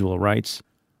individual rights,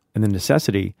 and the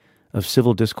necessity of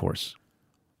civil discourse.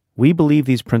 We believe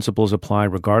these principles apply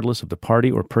regardless of the party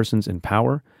or persons in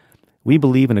power. We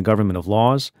believe in a government of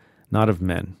laws, not of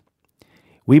men.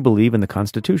 We believe in the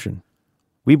Constitution.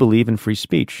 We believe in free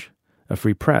speech, a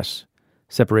free press,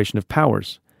 separation of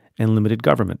powers, and limited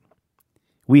government.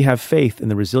 We have faith in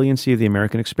the resiliency of the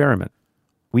American experiment.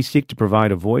 We seek to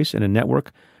provide a voice and a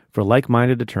network for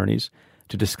like-minded attorneys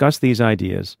to discuss these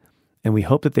ideas, and we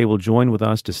hope that they will join with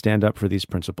us to stand up for these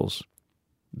principles."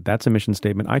 That's a mission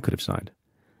statement I could have signed.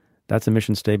 That's a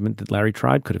mission statement that Larry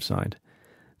Tribe could have signed.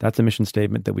 That's a mission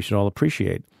statement that we should all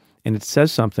appreciate. And it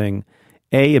says something,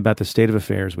 A, about the state of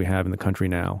affairs we have in the country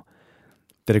now,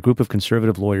 that a group of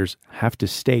conservative lawyers have to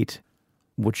state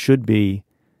what should be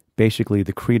basically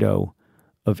the credo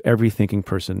of every thinking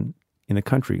person in the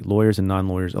country, lawyers and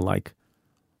non-lawyers alike.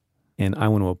 And I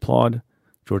want to applaud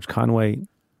George Conway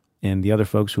and the other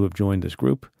folks who have joined this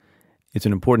group. It's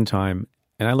an important time,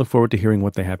 and I look forward to hearing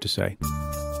what they have to say.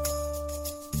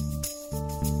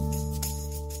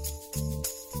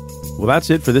 Well,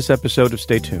 that's it for this episode of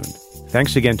Stay Tuned.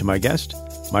 Thanks again to my guest,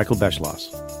 Michael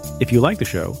Beschloss. If you like the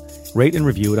show, rate and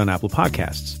review it on Apple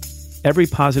Podcasts. Every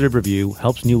positive review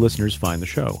helps new listeners find the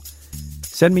show.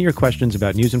 Send me your questions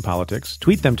about news and politics.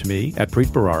 Tweet them to me at Preet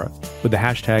Bharara with the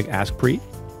hashtag AskPreet,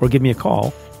 or give me a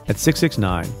call at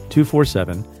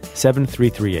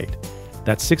 669-247-7338.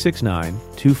 That's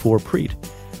 669-24-PREET.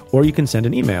 Or you can send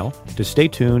an email to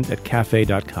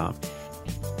staytuned@cafe.com.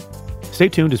 Stay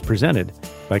Tuned is presented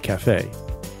by Cafe.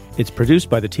 It's produced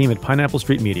by the team at Pineapple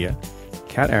Street Media: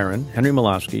 Kat Aaron, Henry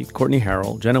Malofsky, Courtney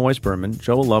Harrell, Jenna Weiss-Berman,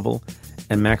 Joel Lovell,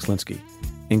 and Max Linsky.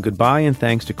 And goodbye and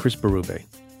thanks to Chris Berube.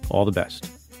 All the best.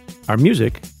 Our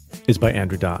music is by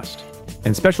Andrew Dost.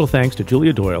 And special thanks to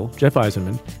Julia Doyle, Jeff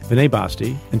Eisenman, Vinay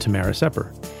Basti, and Tamara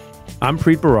Sepper. I'm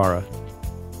Preet Bharara.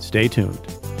 Stay tuned.